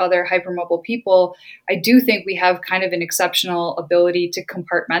speaking with other hypermobile people, I do think we have kind of an exceptional ability to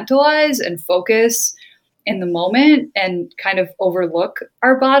compartmentalize and focus in the moment and kind of overlook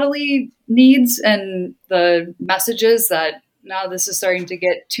our bodily needs and the messages that now this is starting to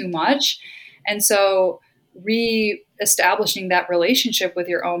get too much. And so re-establishing that relationship with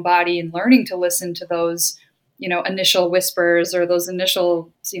your own body and learning to listen to those initial whispers or those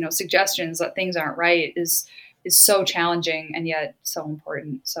initial suggestions that things aren't right is so challenging and yet so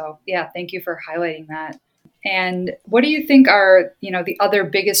important. So yeah, thank you for highlighting that. And what do you think are the other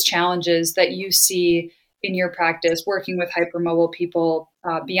biggest challenges that you see in your practice working with hypermobile people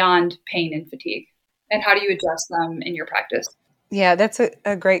beyond pain and fatigue, and how do you address them in your practice? Yeah, that's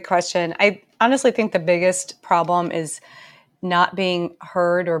a great question. I honestly think the biggest problem is not being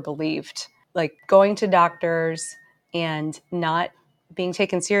heard or believed, like going to doctors and not being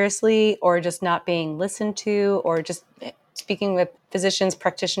taken seriously, or just not being listened to, or just speaking with physicians,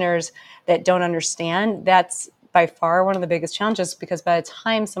 practitioners that don't understand. That's by far one of the biggest challenges, because by the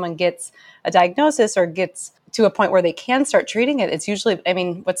time someone gets a diagnosis or gets to a point where they can start treating it, it's usually,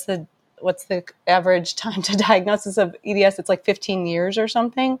 what's the average time to diagnosis of EDS? It's like 15 years or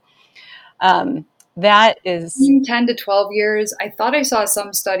something. That is 10 to 12 years. I thought I saw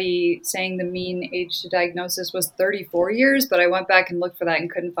some study saying the mean age to diagnosis was 34 years, but I went back and looked for that and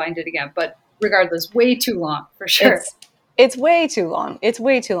couldn't find it again. But regardless, way too long for sure. It's way too long. It's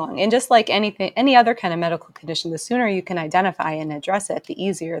way too long. And just like any other kind of medical condition, the sooner you can identify and address it, the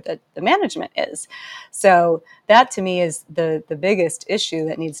easier the management is. So that to me is the biggest issue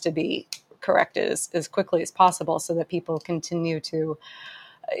that needs to be corrected as quickly as possible, so that people continue to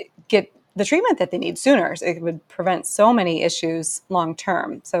get the treatment that they need sooner. It would prevent so many issues long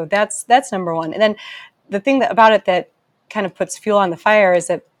term. So that's number one. And then the thing about it that kind of puts fuel on the fire is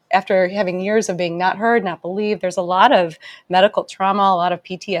that after having years of being not heard, not believed, there's a lot of medical trauma, a lot of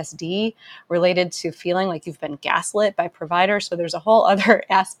PTSD related to feeling like you've been gaslit by providers. So there's a whole other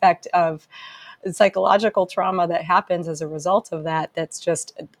aspect of psychological trauma that happens as a result of that. That's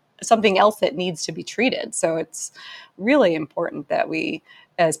just something else that needs to be treated. So it's really important that we,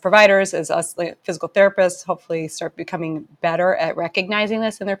 as providers, as us like physical therapists, hopefully start becoming better at recognizing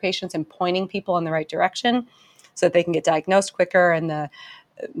this in their patients and pointing people in the right direction so that they can get diagnosed quicker, and the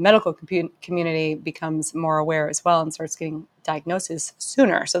medical community becomes more aware as well and starts getting diagnoses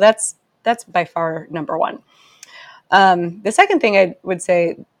sooner. So that's by far number one. The second thing I would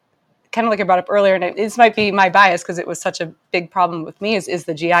say, kind of like I brought up earlier, and this might be my bias because it was such a big problem with me, is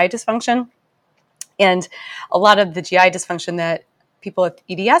the GI dysfunction. And a lot of the GI dysfunction that people with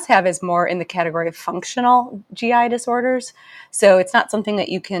EDS have is more in the category of functional GI disorders. So it's not something that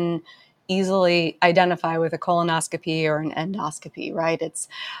you can easily identify with a colonoscopy or an endoscopy, right? It's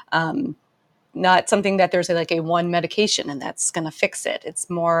not something that there's like a one medication and that's going to fix it. It's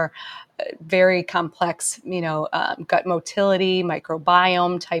more very complex, gut motility,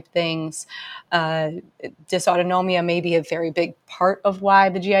 microbiome type things. Dysautonomia may be a very big part of why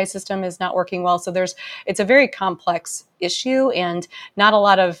the GI system is not working well. So it's a very complex issue, and not a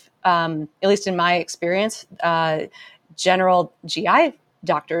lot of, at least in my experience, general GI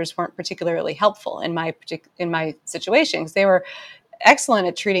doctors weren't particularly helpful in my situation, because they were excellent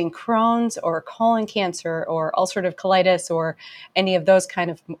at treating Crohn's or colon cancer or ulcerative colitis or any of those kind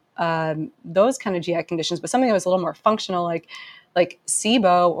of GI conditions, but something that was a little more functional, like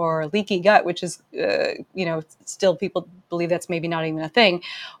SIBO or leaky gut, which is still people believe that's maybe not even a thing,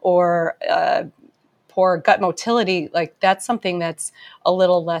 or poor gut motility. Like that's something that's a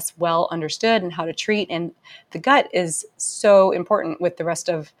little less well understood and how to treat. And the gut is so important with the rest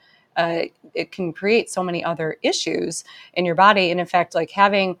of it can create so many other issues in your body. And in fact, like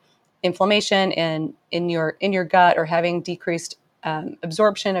having inflammation in your gut, or having decreased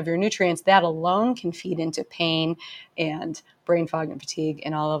absorption of your nutrients, that alone can feed into pain and brain fog and fatigue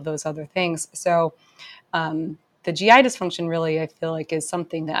and all of those other things. So the GI dysfunction really, I feel like, is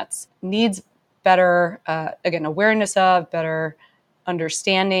something that needs better, again, awareness of, better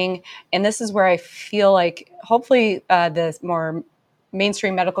understanding. And this is where I feel like hopefully the more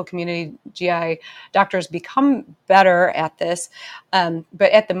mainstream medical community GI doctors become better at this.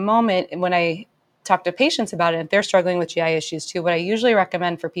 But at the moment, when I talk to patients about it, if they're struggling with GI issues too, what I usually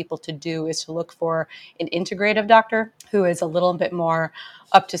recommend for people to do is to look for an integrative doctor who is a little bit more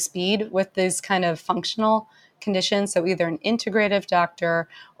up to speed with these kind of functional conditions. So either an integrative doctor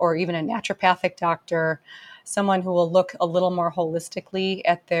or even a naturopathic doctor, someone who will look a little more holistically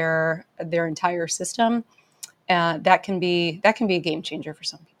at their entire system. That can be a game changer for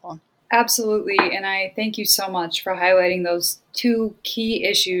some people. Absolutely. And I thank you so much for highlighting those two key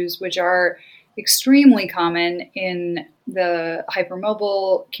issues, which are extremely common in the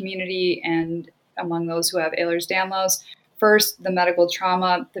hypermobile community and among those who have Ehlers-Danlos. First, the medical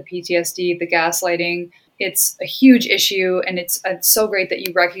trauma, the PTSD, the gaslighting. It's a huge issue, and it's so great that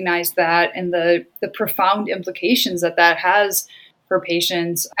you recognize that and the profound implications that has for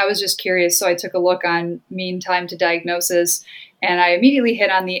patients. I was just curious, so I took a look on mean time to diagnosis, and I immediately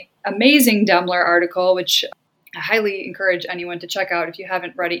hit on the amazing Demler article, which I highly encourage anyone to check out if you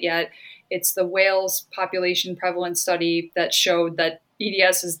haven't read it yet. It's the Wales population prevalence study that showed that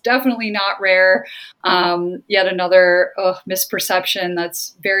EDS is definitely not rare. Yet another misperception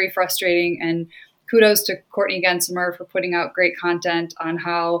that's very frustrating. And kudos to Courtney Gensimer for putting out great content on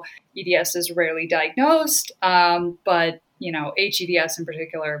how EDS is rarely diagnosed, but HEDS in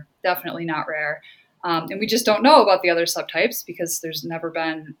particular, definitely not rare. And we just don't know about the other subtypes because there's never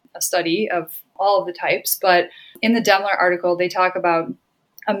been a study of all of the types. But in the Demler article, they talk about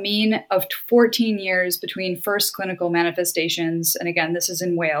a mean of 14 years between first clinical manifestations. And again, this is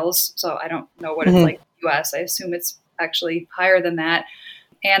in Wales, so I don't know what it's like in the US. I assume it's actually higher than that.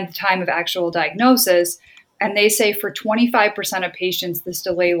 And the time of actual diagnosis. And they say for 25% of patients, this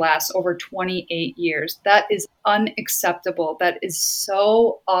delay lasts over 28 years. That is unacceptable. That is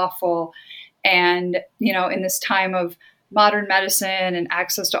so awful. And, in this time of modern medicine and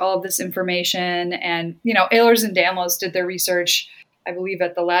access to all of this information, and, Ehlers and Danlos did their research, I believe,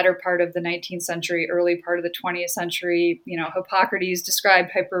 at the latter part of the 19th century, early part of the 20th century. Hippocrates described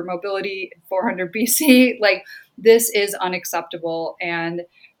hypermobility in 400 BC. Like, this is unacceptable. And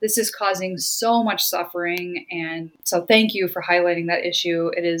this is causing so much suffering. And so thank you for highlighting that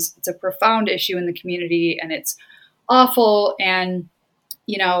issue. It's a profound issue in the community, and it's awful. And,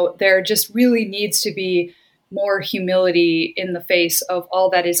 there just really needs to be more humility in the face of all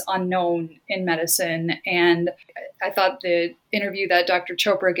that is unknown in medicine. And I thought the interview that Dr.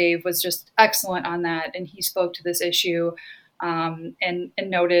 Chopra gave was just excellent on that. And he spoke to this issue and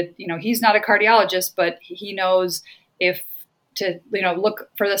noted, he's not a cardiologist, but he knows if to, look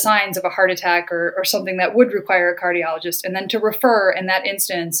for the signs of a heart attack or something that would require a cardiologist, and then to refer in that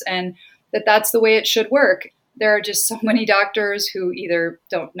instance, and that's the way it should work. There are just so many doctors who either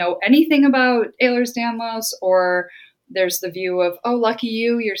don't know anything about Ehlers-Danlos, or there's the view of, oh, lucky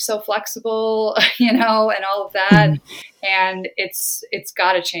you, you're so flexible, and all of that. And it's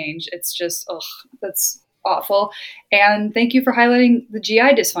got to change. It's just, that's awful. And thank you for highlighting the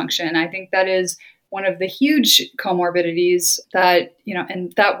GI dysfunction. I think that is one of the huge comorbidities that,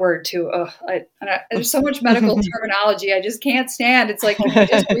 and that word too, there's so much medical terminology I just can't stand. It's like, you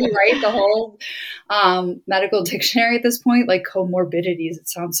just rewrite the whole medical dictionary at this point, like comorbidities. It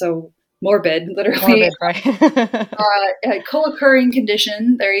sounds so morbid, literally. Morbid, right? Co-occurring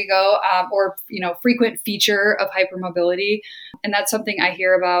condition, there you go, or, frequent feature of hypermobility. And that's something I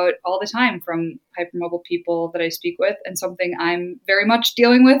hear about all the time from hypermobile people that I speak with, and something I'm very much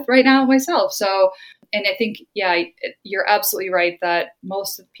dealing with right now myself. So, and I think, you're absolutely right that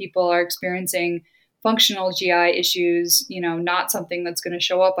most of the people are experiencing functional GI issues, not something that's going to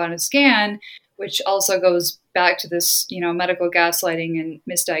show up on a scan, which also goes back to this, medical gaslighting and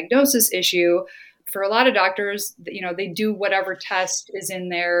misdiagnosis issue. For a lot of doctors, they do whatever test is in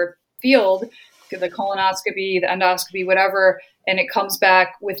their field, the colonoscopy, the endoscopy, whatever, and it comes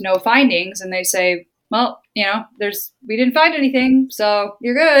back with no findings. And they say, well, we didn't find anything, so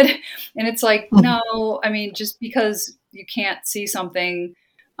you're good. And it's like, no, just because you can't see something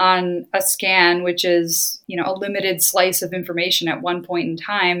on a scan, which is, a limited slice of information at one point in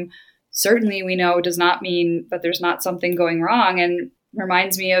time, certainly we know does not mean that there's not something going wrong. And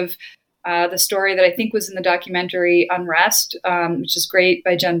reminds me of the story that I think was in the documentary Unrest, which is great,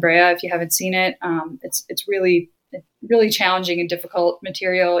 by Jen Brea. If you haven't seen it, it's really challenging and difficult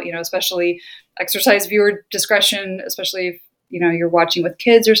material, especially exercise viewer discretion, especially if, you're watching with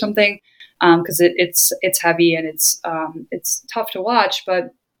kids or something, because it's heavy and it's tough to watch.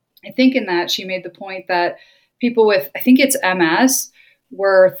 But I think in that she made the point that people with, I think it's MS,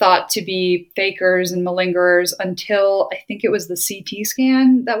 were thought to be fakers and malingerers until I think it was the CT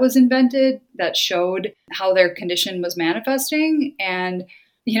scan that was invented that showed how their condition was manifesting. And,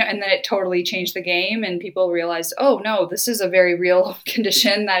 and then it totally changed the game, and people realized, oh no, this is a very real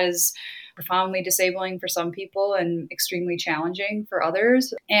condition that is profoundly disabling for some people and extremely challenging for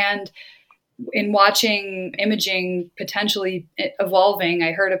others. And in watching imaging potentially evolving,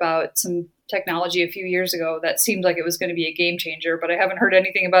 I heard about some technology a few years ago that seemed like it was going to be a game changer, but I haven't heard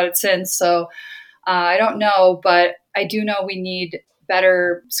anything about it since. So I don't know, but I do know we need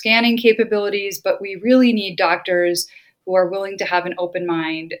better scanning capabilities, but we really need doctors who are willing to have an open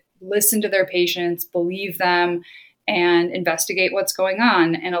mind, listen to their patients, believe them, and investigate what's going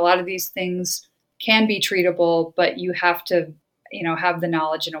on. And a lot of these things can be treatable, but you have to, have the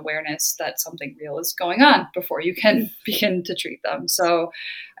knowledge and awareness that something real is going on before you can begin to treat them. So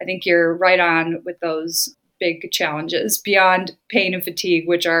I think you're right on with those big challenges beyond pain and fatigue,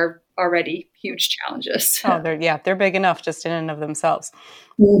 which are already huge challenges. Oh, they're big enough just in and of themselves.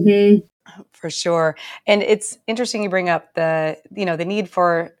 Mm-hmm. For sure. And it's interesting you bring up the need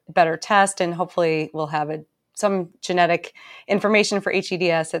for better test, and hopefully we'll have some genetic information for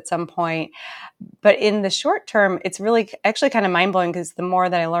HEDS at some point. But in the short term, it's really actually kind of mind blowing, because the more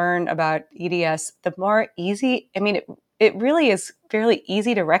that I learn about EDS, the more easy, it really is fairly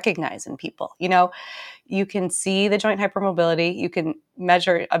easy to recognize in people. You can see the joint hypermobility. You can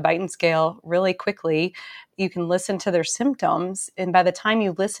measure a Beighton scale really quickly. You can listen to their symptoms. And by the time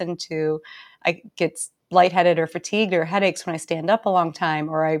you listen to, I get lightheaded or fatigued or headaches when I stand up a long time,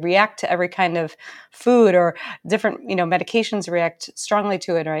 or I react to every kind of food, or different, medications react strongly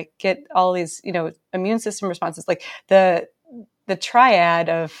to it, or I get all these, immune system responses, like the triad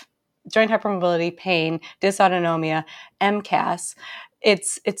of joint hypermobility, pain, dysautonomia, MCAS.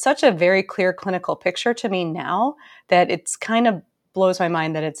 It's such a very clear clinical picture to me now that it's kind of blows my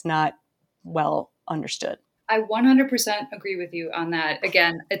mind that it's not well understood. I 100% agree with you on that.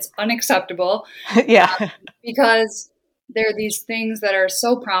 Again, it's unacceptable. Yeah. Because there are these things that are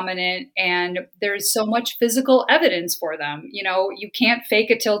so prominent and there's so much physical evidence for them. You can't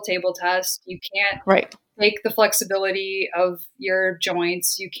fake a tilt table test. You can't fake the flexibility of your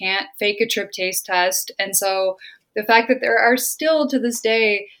joints. You can't fake a tryptase test. And so the fact that there are still to this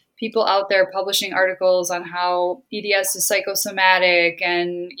day people out there publishing articles on how EDS is psychosomatic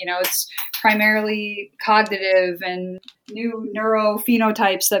and, it's primarily cognitive and new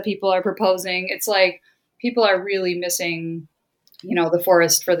neurophenotypes that people are proposing. It's like people are really missing, the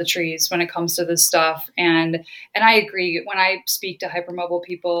forest for the trees when it comes to this stuff. And I agree. When I speak to hypermobile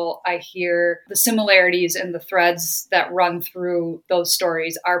people, I hear the similarities and the threads that run through those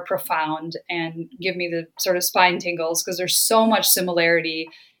stories are profound and give me the sort of spine tingles, because there's so much similarity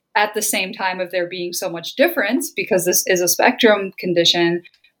at the same time of there being so much difference, because this is a spectrum condition,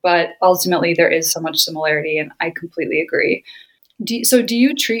 but ultimately there is so much similarity, and I completely agree. Do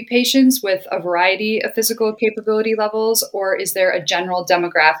you treat patients with a variety of physical capability levels, or is there a general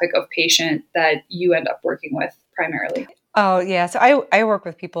demographic of patient that you end up working with primarily? Oh, yeah. So I work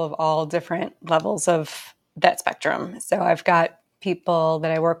with people of all different levels of that spectrum. So I've got people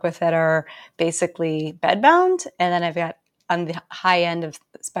that I work with that are basically bedbound, and then I've got on the high end of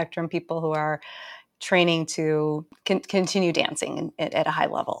the spectrum people who are training to continue dancing at a high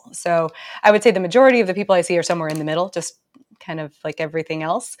level. So I would say the majority of the people I see are somewhere in the middle, just kind of like everything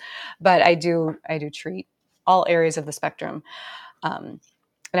else. But I do treat all areas of the spectrum, and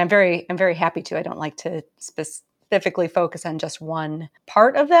I'm very happy to. I don't like to specifically focus on just one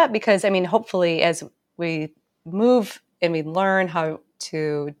part of that, because hopefully as we move and we learn how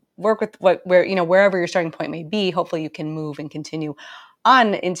to work with wherever your starting point may be, hopefully you can move and continue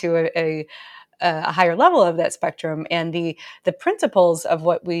on into a higher level of that spectrum. And the principles of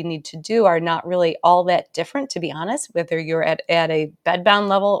what we need to do are not really all that different, to be honest, whether you're at a bedbound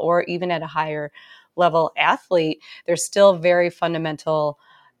level or even at a higher level athlete. There's still very fundamental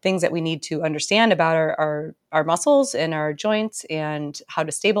things that we need to understand about our muscles and our joints and how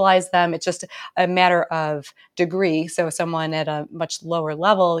to stabilize them. It's just a matter of degree. So someone at a much lower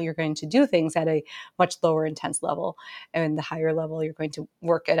level, you're going to do things at a much lower intense level. And the higher level, you're going to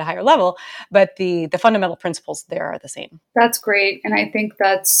work at a higher level. But the fundamental principles there are the same. That's great. And I think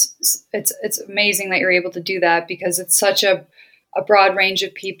it's amazing that you're able to do that, because it's such a broad range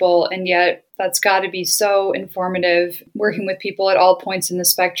of people, and yet that's got to be so informative. Working with people at all points in the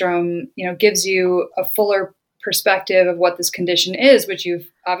spectrum, gives you a fuller perspective of what this condition is, which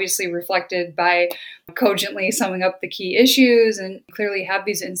you've obviously reflected by cogently summing up the key issues and clearly have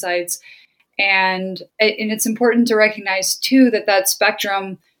these insights. And it's important to recognize too that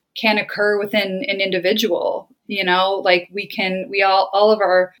spectrum can occur within an individual. Like all of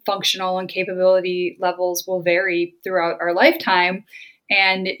our functional and capability levels will vary throughout our lifetime.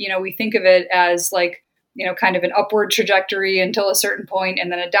 And, we think of it as like, kind of an upward trajectory until a certain point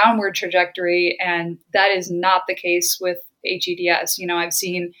and then a downward trajectory. And that is not the case with HEDS. I've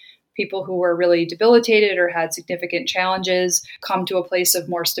seen people who were really debilitated or had significant challenges come to a place of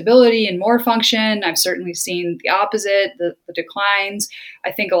more stability and more function. I've certainly seen the opposite, the declines.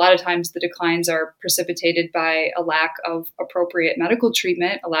 I think a lot of times the declines are precipitated by a lack of appropriate medical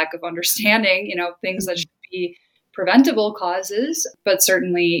treatment, a lack of understanding, things that should be preventable causes, but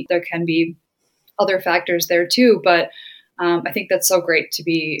certainly there can be other factors there too. But I think that's so great to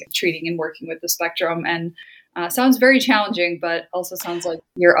be treating and working with the spectrum, and sounds very challenging, but also sounds like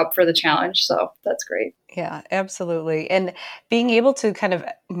you're up for the challenge. So that's great. Yeah, absolutely. And being able to kind of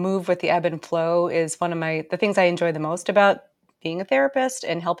move with the ebb and flow is one of the things I enjoy the most about being a therapist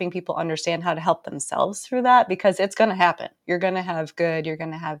and helping people understand how to help themselves through that, because it's going to happen. You're going to have good, you're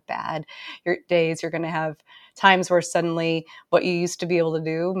going to have bad days, you're going to have times where suddenly what you used to be able to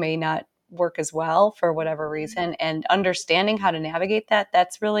do may not work as well for whatever reason. And understanding how to navigate that,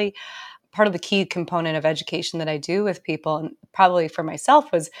 that's really part of the key component of education that I do with people, and probably for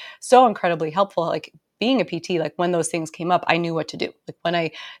myself was so incredibly helpful. Like being a PT, like when those things came up, I knew what to do. Like when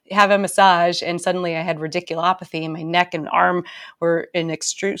I have a massage and suddenly I had radiculopathy and my neck and arm were in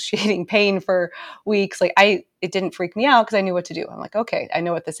excruciating pain for weeks, it didn't freak me out because I knew what to do. I'm like, okay, I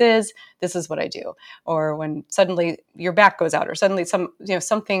know what this is. This is what I do. Or when suddenly your back goes out, or suddenly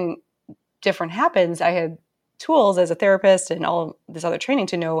something different happens, I had tools as a therapist and all this other training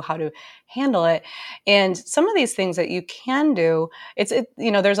to know how to handle it. And some of these things that you can do,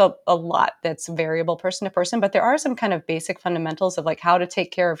 there's a lot that's variable person to person, but there are some kind of basic fundamentals of like how to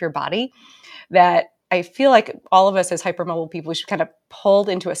take care of your body that I feel like all of us as hypermobile people, we should kind of pulled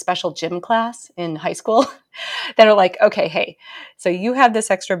into a special gym class in high school that are like, okay, hey, so you have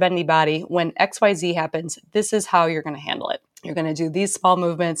this extra bendy body. When XYZ happens, this is how you're going to handle it. You're going to do these small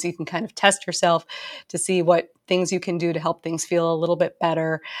movements. You can kind of test yourself to see what things you can do to help things feel a little bit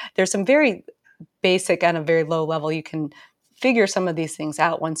better. There's some very basic on a very low level. You can figure some of these things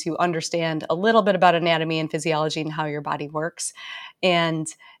out once you understand a little bit about anatomy and physiology and how your body works. And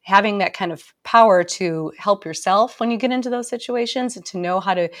having that kind of power to help yourself when you get into those situations, and to know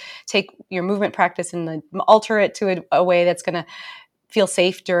how to take your movement practice and alter it to a way that's going to feel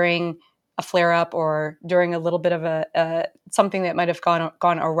safe during a flare-up or during a little bit of a something that might have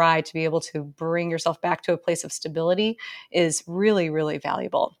gone awry, to be able to bring yourself back to a place of stability is really, really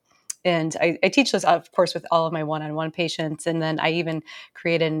valuable. And I teach this, of course, with all of my one-on-one patients. And then I even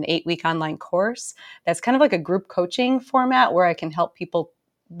created an 8-week online course that's kind of like a group coaching format where I can help people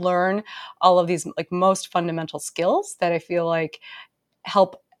learn all of these like most fundamental skills that I feel like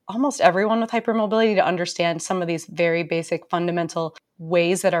help almost everyone with hypermobility to understand some of these very basic fundamental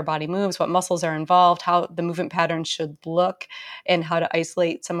ways that our body moves, what muscles are involved, how the movement patterns should look, and how to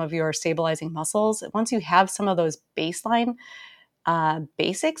isolate some of your stabilizing muscles. Once you have some of those baseline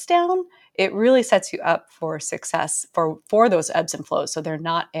basics down, it really sets you up for success for those ebbs and flows, so they're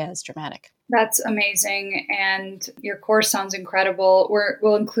not as dramatic. That's amazing. And your course sounds incredible.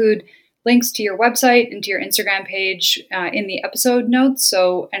 We'll include links to your website and to your Instagram page in the episode notes.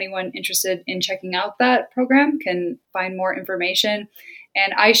 So anyone interested in checking out that program can find more information.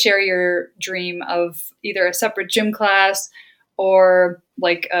 And I share your dream of either a separate gym class or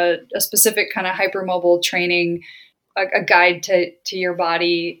like a specific kind of hypermobile training, a guide to your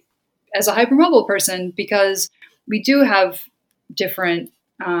body as a hypermobile person, because we do have different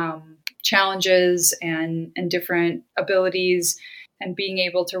challenges and different abilities, and being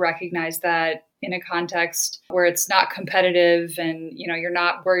able to recognize that in a context where it's not competitive and, you're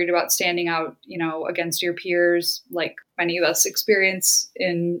not worried about standing out, against your peers, like many of us experience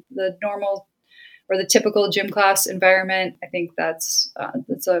in the normal or the typical gym class environment. I think that's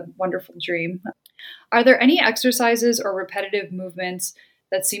a wonderful dream. Are there any exercises or repetitive movements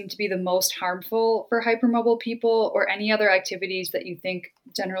that seem to be the most harmful for hypermobile people, or any other activities that you think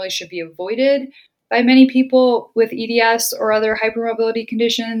generally should be avoided by many people with EDS or other hypermobility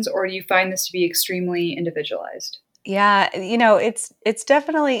conditions, or do you find this to be extremely individualized? Yeah, it's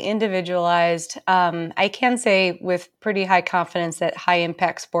definitely individualized. I can say with pretty high confidence that high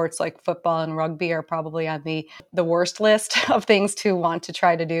impact sports like football and rugby are probably on the worst list of things to want to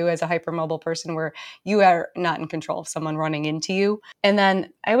try to do as a hypermobile person, where you are not in control of someone running into you. And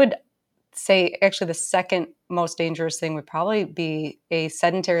then I would say actually the second most dangerous thing would probably be a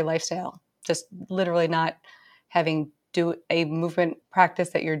sedentary lifestyle, just literally not having do a movement practice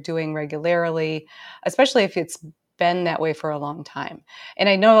that you're doing regularly, especially if it's been that way for a long time. And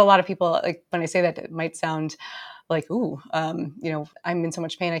I know a lot of people, like when I say that, it might sound like, ooh, I'm in so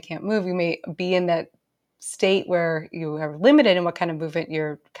much pain, I can't move. You may be in that state where you are limited in what kind of movement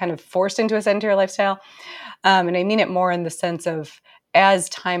you're kind of forced into a sedentary lifestyle. And I mean it more in the sense of, as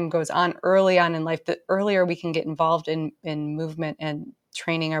time goes on, early on in life, the earlier we can get involved in movement and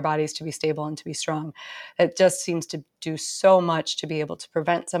training our bodies to be stable and to be strong. It just seems to do so much to be able to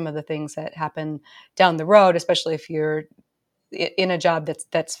prevent some of the things that happen down the road, especially if you're in a job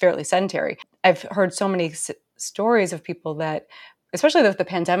that's fairly sedentary. I've heard so many stories of people that, especially with the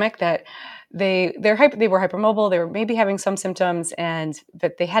pandemic, that they were hypermobile. They were maybe having some symptoms,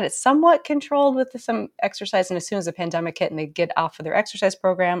 but they had it somewhat controlled with some exercise. And as soon as the pandemic hit, and they get off of their exercise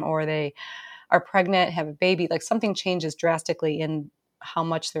program, or they are pregnant, have a baby, like something changes drastically in how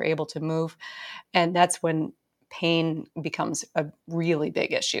much they're able to move, and that's when pain becomes a really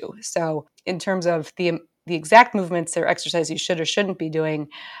big issue. So, in terms of the exact movements or exercise you should or shouldn't be doing,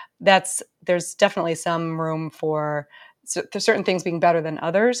 there's definitely some room for certain things being better than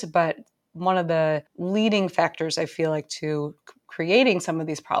others. But one of the leading factors, I feel like, to creating some of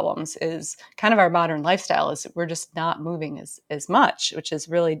these problems is kind of our modern lifestyle. Is we're just not moving as much, which is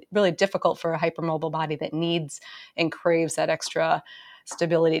really, really difficult for a hypermobile body that needs and craves that extra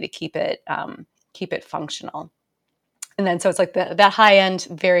stability to keep it functional. And then so it's like that high end,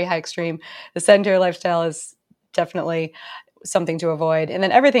 very high extreme. The sedentary lifestyle is definitely something to avoid. And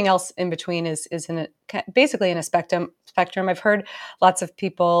then everything else in between is basically in a spectrum. I've heard lots of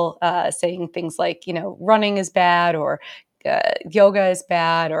people saying things like, running is bad, or yoga is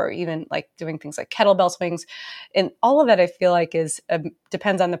bad, or even like doing things like kettlebell swings. And all of that, I feel like,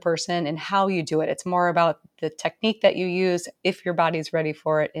 depends on the person and how you do it. It's more about the technique that you use, if your body's ready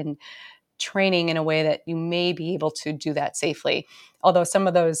for it, and training in a way that you may be able to do that safely. Although some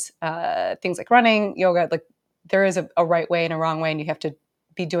of those things like running, yoga, like there is a right way and a wrong way, and you have to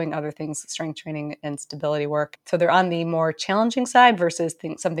be doing other things, strength training and stability work. So they're on the more challenging side versus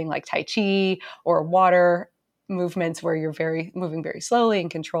something like Tai Chi or water movements, where you're moving very slowly and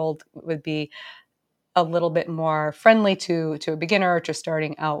controlled, would be a little bit more friendly to a beginner just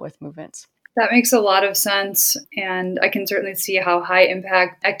starting out with movements. That makes a lot of sense, and I can certainly see how high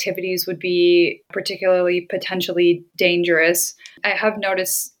impact activities would be particularly potentially dangerous. I have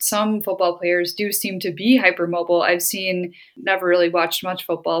noticed some football players do seem to be hypermobile. Never really watched much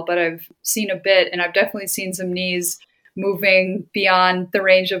football, but I've seen a bit, and I've definitely seen some knees moving beyond the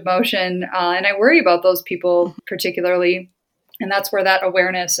range of motion, and I worry about those people particularly. And that's where that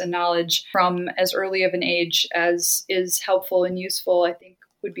awareness and knowledge from as early of an age as is helpful and useful, I think,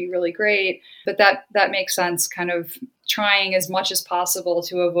 would be really great. But that makes sense, kind of trying as much as possible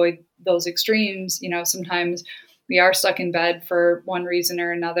to avoid those extremes. Sometimes we are stuck in bed for one reason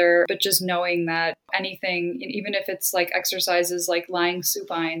or another, but just knowing that anything, even if it's like exercises like lying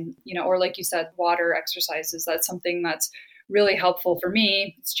supine, or like you said, water exercises, that's something that's really helpful for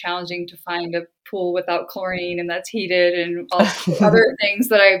me. It's challenging to find a pool without chlorine and that's heated, and all the other things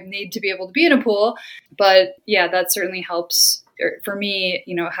that I need to be able to be in a pool. But yeah, that certainly helps for me,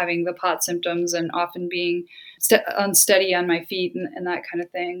 having the POTS symptoms and often being unsteady on my feet and that kind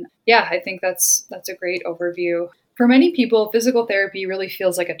of thing. Yeah, I think that's a great overview. For many people, physical therapy really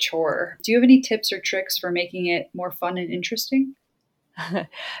feels like a chore. Do you have any tips or tricks for making it more fun and interesting?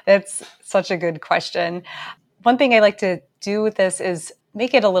 That's such a good question. One thing I like to do with this is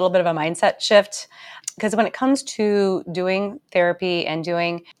make it a little bit of a mindset shift, because when it comes to doing therapy and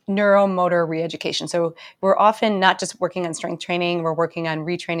doing neuromotor reeducation, so we're often not just working on strength training, we're working on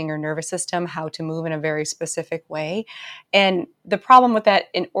retraining your nervous system, how to move in a very specific way. And the problem with that,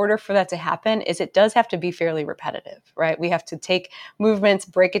 in order for that to happen, is it does have to be fairly repetitive, right? We have to take movements,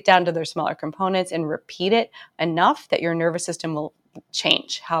 break it down to their smaller components, and repeat it enough that your nervous system will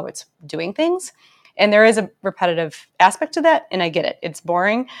change how it's doing things. And there is a repetitive aspect to that, and I get it. It's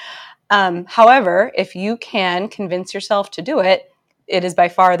boring. However, if you can convince yourself to do it, it is by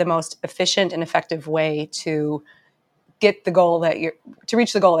far the most efficient and effective way to get the goal to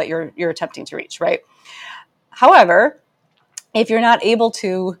reach the goal that you're attempting to reach, right? However, if you're not able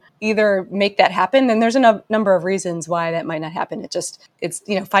to either make that happen, then there's a number of reasons why that might not happen. It's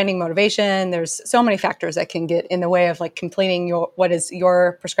finding motivation. There's so many factors that can get in the way of like completing what is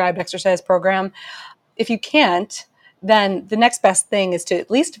your prescribed exercise program. If you can't, then the next best thing is to at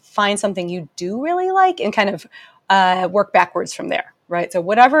least find something you do really like and kind of work backwards from there, right? So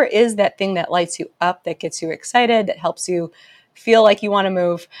whatever is that thing that lights you up, that gets you excited, that helps you feel like you want to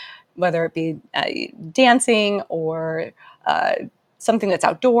move, whether it be dancing or something that's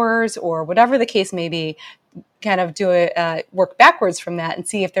outdoors or whatever the case may be, kind of work backwards from that and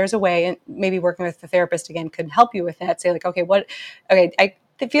see if there's a way, and maybe working with the therapist again could help you with that. Say like, I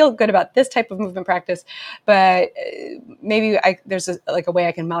feel good about this type of movement practice, but maybe there's a way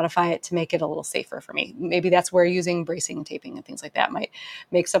I can modify it to make it a little safer for me. Maybe that's where using bracing and taping and things like that might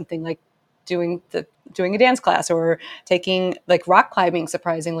make something like doing a dance class, or taking like rock climbing,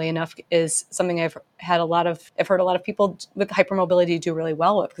 surprisingly enough, is something I've heard a lot of people with hypermobility do really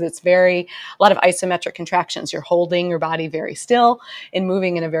well with, because it's a lot of isometric contractions. You're holding your body very still and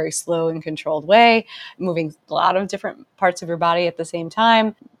moving in a very slow and controlled way, moving a lot of different parts of your body at the same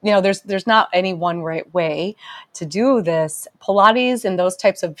time. There's not any one right way to do this. Pilates and those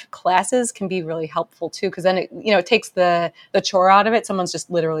types of classes can be really helpful too, because then it takes the chore out of it. Someone's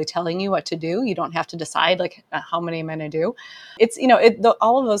just literally telling you what to do. You don't have to decide like how many am I going to do. It's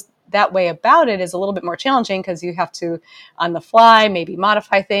all of those, that way about it is a little bit more challenging, because you have to on the fly maybe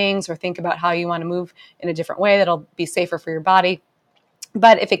modify things or think about how you want to move in a different way that'll be safer for your body.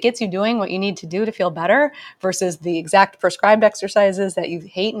 But if it gets you doing what you need to do to feel better versus the exact prescribed exercises that you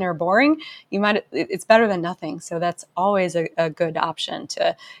hate and are boring, it's better than nothing. So that's always a good option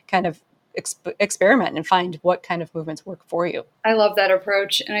to kind of experiment and find what kind of movements work for you. I love that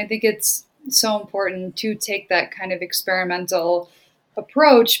approach. And I think it's so important to take that kind of experimental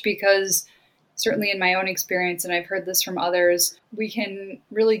approach, because certainly in my own experience, and I've heard this from others, we can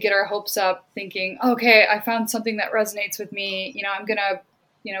really get our hopes up thinking, okay, I found something that resonates with me. I'm going to,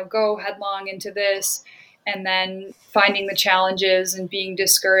 go headlong into this, and then finding the challenges and being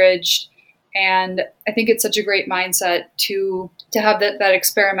discouraged. And I think it's such a great mindset to have that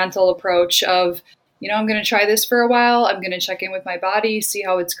experimental approach of, I'm going to try this for a while. I'm going to check in with my body, see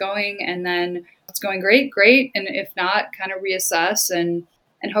how it's going. And then if it's going great. And if not, kind of reassess and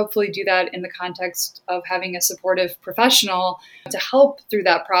hopefully do that in the context of having a supportive professional to help through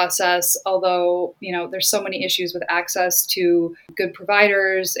that process. Although, there's so many issues with access to good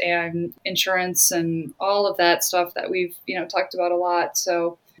providers and insurance and all of that stuff that we've, talked about a lot.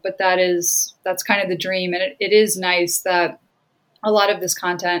 So, but that's kind of the dream. And it is nice that a lot of this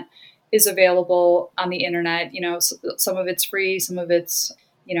content is available on the internet. Some of it's free, some of it's,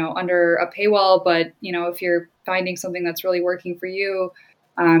 under a paywall, but, if you're finding something that's really working for you,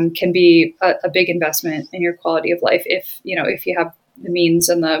 can be a big investment in your quality of life if you have the means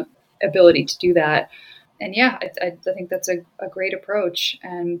and the ability to do that. And yeah, I think that's a great approach.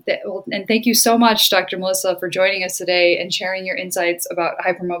 And thank you so much, Dr. Melissa, for joining us today and sharing your insights about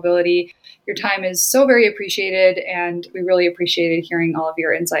hypermobility. Your time is so very appreciated, and we really appreciated hearing all of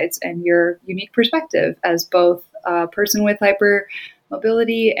your insights and your unique perspective as both a person with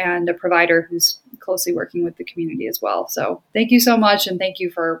hypermobility and a provider who's closely working with the community as well. So thank you so much, and thank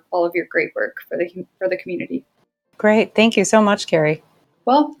you for all of your great work for the community. Great. Thank you so much, Carrie.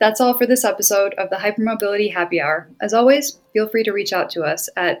 Well, that's all for this episode of the Hypermobility Happy Hour. As always, feel free to reach out to us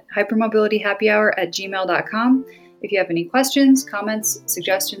at hypermobilityhappyhour@gmail.com if you have any questions, comments,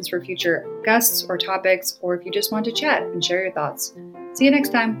 suggestions for future guests or topics, or if you just want to chat and share your thoughts. See you next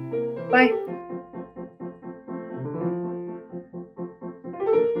time. Bye.